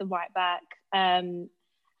 obviously, as the right back.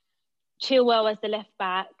 Chilwell as the left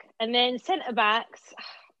back. And then centre-backs,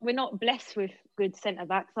 we're not blessed with good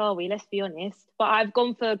centre-backs, are we? Let's be honest. But I've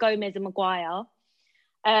gone for Gomez and Maguire.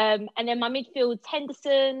 And then my midfield's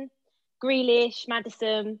Henderson, Grealish,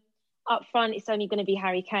 Maddison. Up front, it's only going to be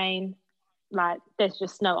Harry Kane. Like, there's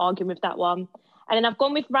just no argument with that one. And then I've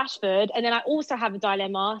gone with Rashford. And then I also have a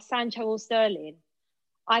dilemma, Sancho or Sterling.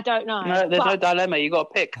 I don't know. No, there's no dilemma. You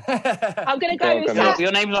got to pick. I'm going to go with Sancho.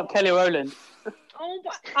 Your name's not Kelly Rowland. Oh,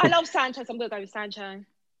 but I love Sancho, so I'm going to go with Sancho.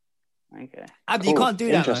 Okay. Abdi, you can't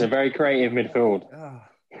do that, Interesting. Very creative midfield. All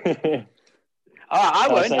right, I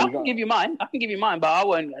won't. I can give you mine. But I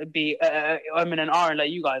won't be and Aaron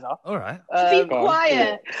like you guys are. All right. Be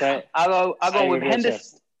quiet. I'll go with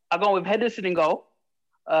Henderson. I'll go with Henderson in goal.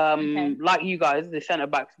 Okay. Like you guys, the centre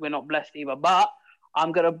backs, we're not blessed either. But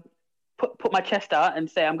I'm gonna put my chest out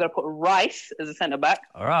and say I'm gonna put Rice as a centre back.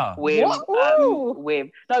 All right. No,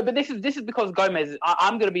 but this is because Gomez.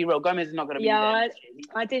 I'm gonna be real. Gomez is not gonna be there.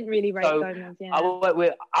 I didn't really rate Gomez. Yeah.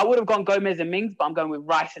 I would have gone Gomez and Mings, but I'm going with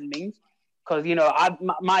Rice and Mings Because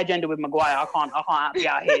my agenda with Maguire, I can't be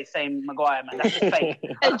out here saying Maguire, man. That's just fake.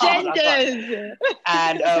 Agendas.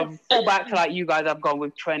 And full back to like you guys, I've gone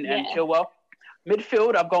with Trent and Chilwell.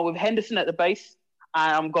 Midfield, I've gone with Henderson at the base,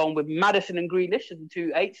 and I'm going with Maddison and Grealish as the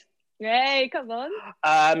 2 8s. Yay, come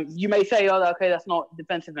on. You may say, okay, that's not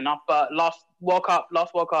defensive enough, but last World Cup,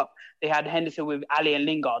 they had Henderson with Ali and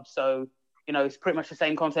Lingard, so it's pretty much the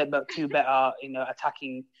same concept, but 2 better,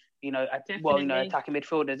 attacking, attacking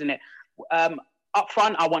midfielders, isn't it? Up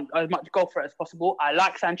front, I want as much goal threat as possible. I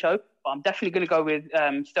like Sancho, but I'm definitely going to go with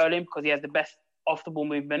Sterling because he has the best off-the-ball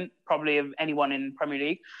movement, probably of anyone in Premier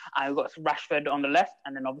League. And we've got Rashford on the left,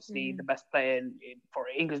 and then obviously the best player for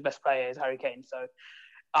England's best player is Harry Kane. So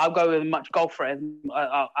I'll go with as much goal threat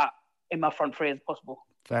in my front three as possible.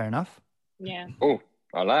 Fair enough. Yeah. Oh,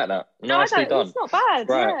 I like that. Nicely done. It's not bad.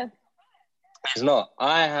 Right. Yeah. It's not.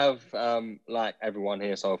 I have, like everyone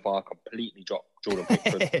here so far, completely dropped Jordan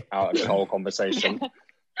Pickford out of the whole conversation.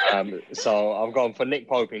 So I've gone for Nick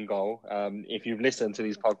Pope in goal. If you've listened to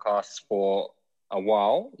these podcasts for a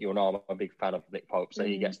while, you'll know I'm a big fan of Nick Pope, so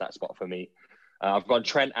he gets that spot for me. I've gone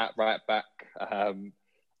Trent at right back.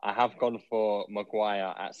 I have gone for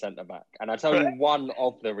Maguire at centre back. And I tell you one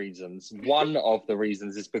of the reasons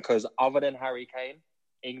is because other than Harry Kane,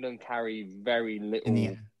 England carry very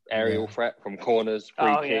little aerial threat from corners,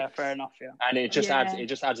 free kicks. Yeah, fair enough, yeah. And it just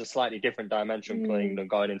adds a slightly different dimension for England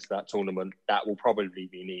going into that tournament that will probably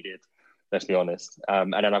be needed, let's be honest.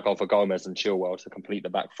 And then I've gone for Gomez and Chilwell to complete the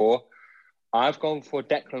back four. I've gone for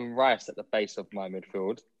Declan Rice at the base of my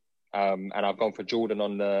midfield. And I've gone for Jordan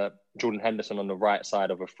Henderson on the right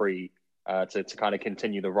side of a free to kind of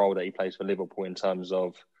continue the role that he plays for Liverpool in terms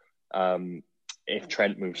of if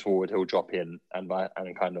Trent moves forward, he'll drop in and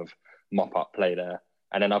kind of mop up play there.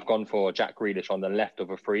 And then I've gone for Jack Grealish on the left of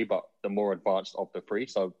a free, but the more advanced of the three.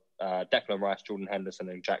 So Declan Rice, Jordan Henderson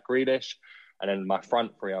and Jack Grealish. And then my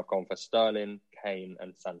front three, I've gone for Sterling, Kane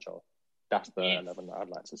and Sancho. That's the 11 that I'd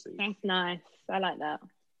like to see. That's nice. I like that.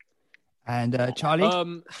 And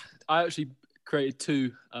Charlie? I actually created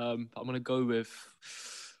 2. I'm going to go with...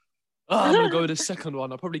 I'm going to go with the second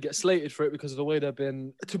one. I'll probably get slated for it because of the way they've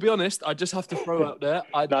been... To be honest, I just have to throw out there,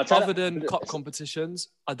 other than cup competitions,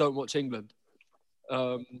 I don't watch England.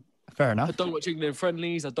 Fair enough. I don't watch England in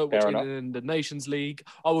friendlies. I don't watch England in the Nations League.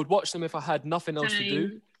 I would watch them if I had nothing else to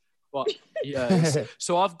do. But yeah,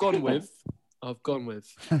 so I've gone with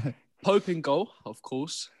Pope in goal, of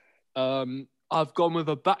course. I've gone with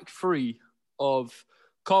a back three of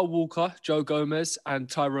Kyle Walker, Joe Gomez, and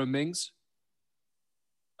Tyrone Mings.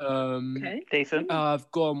 Decent. I've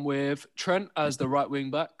gone with Trent as the right wing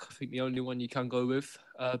back. I think the only one you can go with.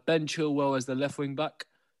 Ben Chilwell as the left wing back.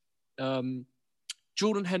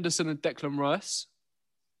 Jordan Henderson and Declan Rice.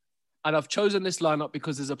 And I've chosen this lineup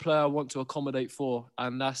because there's a player I want to accommodate for,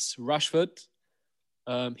 and that's Rashford.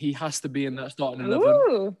 He has to be in that starting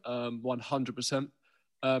 11, 100%.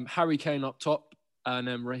 Harry Kane up top, and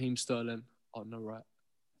then Raheem Sterling on the right.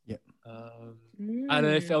 Yep. And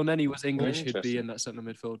if El Neni was English, he'd be in that centre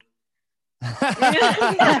midfield.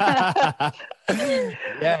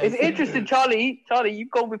 It's interesting, Charlie. You've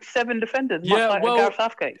gone with 7 defenders. Gareth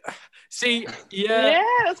Southgate. See,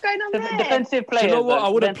 what's going on there? Defensive players. Do you know what? I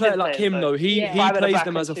wouldn't play it like him though. He plays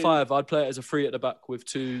them as a 5. I'd play it as a 3 at the back with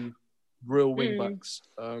 2 real wing backs.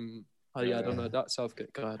 I don't know that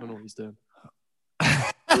Southgate guy. I don't know what he's doing.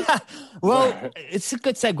 Well, it's a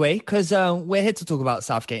good segue because we're here to talk about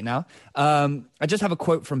Southgate now. I just have a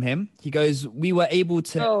quote from him. He goes, "We were able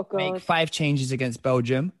to make 5 changes against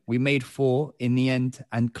Belgium. We made 4 in the end,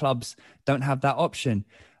 and clubs don't have that option.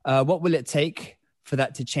 What will it take for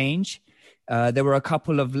that to change? There were a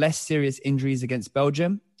couple of less serious injuries against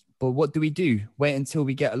Belgium, but what do? Wait until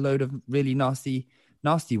we get a load of really nasty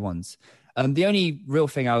ones." The only real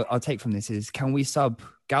thing I'll take from this is, can we sub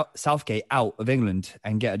Southgate out of England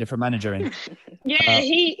and get a different manager in?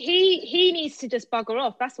 He needs to just bugger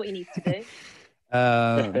off. That's what he needs to do.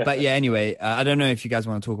 But yeah, anyway, I don't know if you guys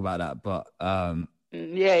want to talk about that, but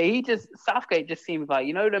Southgate just seems like,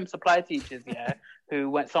 them supply teachers, who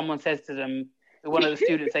when someone says to them, one of the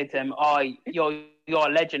students say to him, "Oh, you're a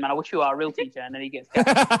legend, man. I wish you were a real teacher," and then he gets he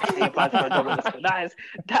applies for a job at the school.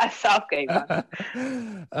 That's Southgate,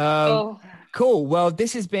 man. Cool. Well,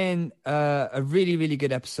 this has been a really, really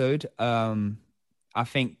good episode. I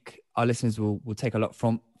think our listeners will take a lot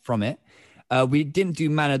from it. We didn't do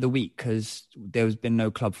Man of the Week because there's been no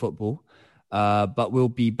club football, but we'll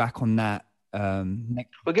be back on that Can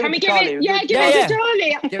we give it? Yeah, give it to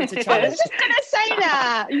Charlie. Give it to Charlie. I was just gonna say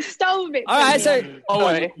that. You stole it. All right, so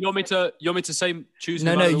you want me to say choose?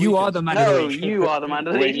 No, you are the man of the week. You are the man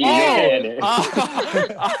of the week.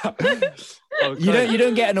 You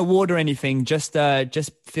don't get an award or anything. Just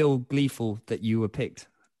feel gleeful that you were picked.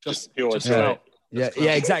 Just Yeah,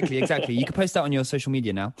 exactly. You can post that on your social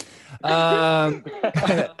media now.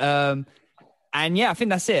 And yeah, I think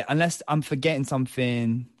that's it. Unless I'm forgetting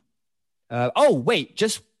something. Wait,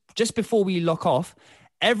 just before we lock off,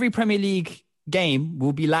 every Premier League game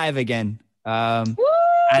will be live again. And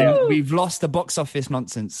we've lost the box office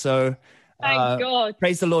nonsense. So thank God.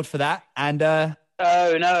 Praise the Lord for that. And oh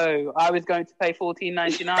no, I was going to pay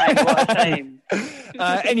 $14.99. What a shame.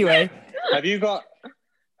 Anyway, have you still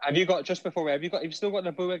got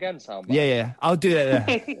the Boo Again sound? Yeah, I'll do that.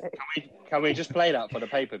 Can we just play that for the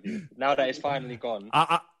pay-per-view now that it's finally gone?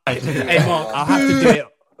 I'll have to do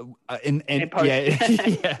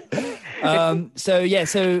it.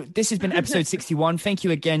 So this has been episode 61. Thank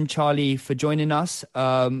you again, Charlie, for joining us.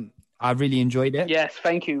 I really enjoyed it. Yes,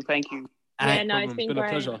 thank you. It's been great. A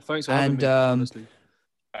pleasure. Thanks for having me. Honestly.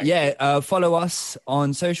 Follow us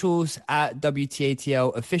on socials at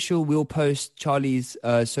WTATL official. We'll post Charlie's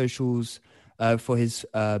socials for his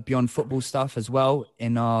Beyond Football stuff as well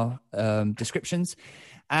in our descriptions,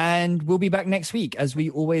 and we'll be back next week as we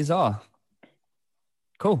always are.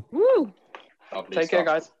 Cool. Woo. Take care,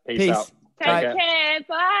 guys. Peace out. Take care.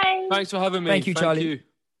 Bye. Thanks for having me. Thank you, Charlie.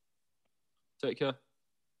 Take care.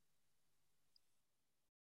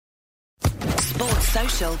 Sports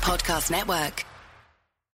Social Podcast Network.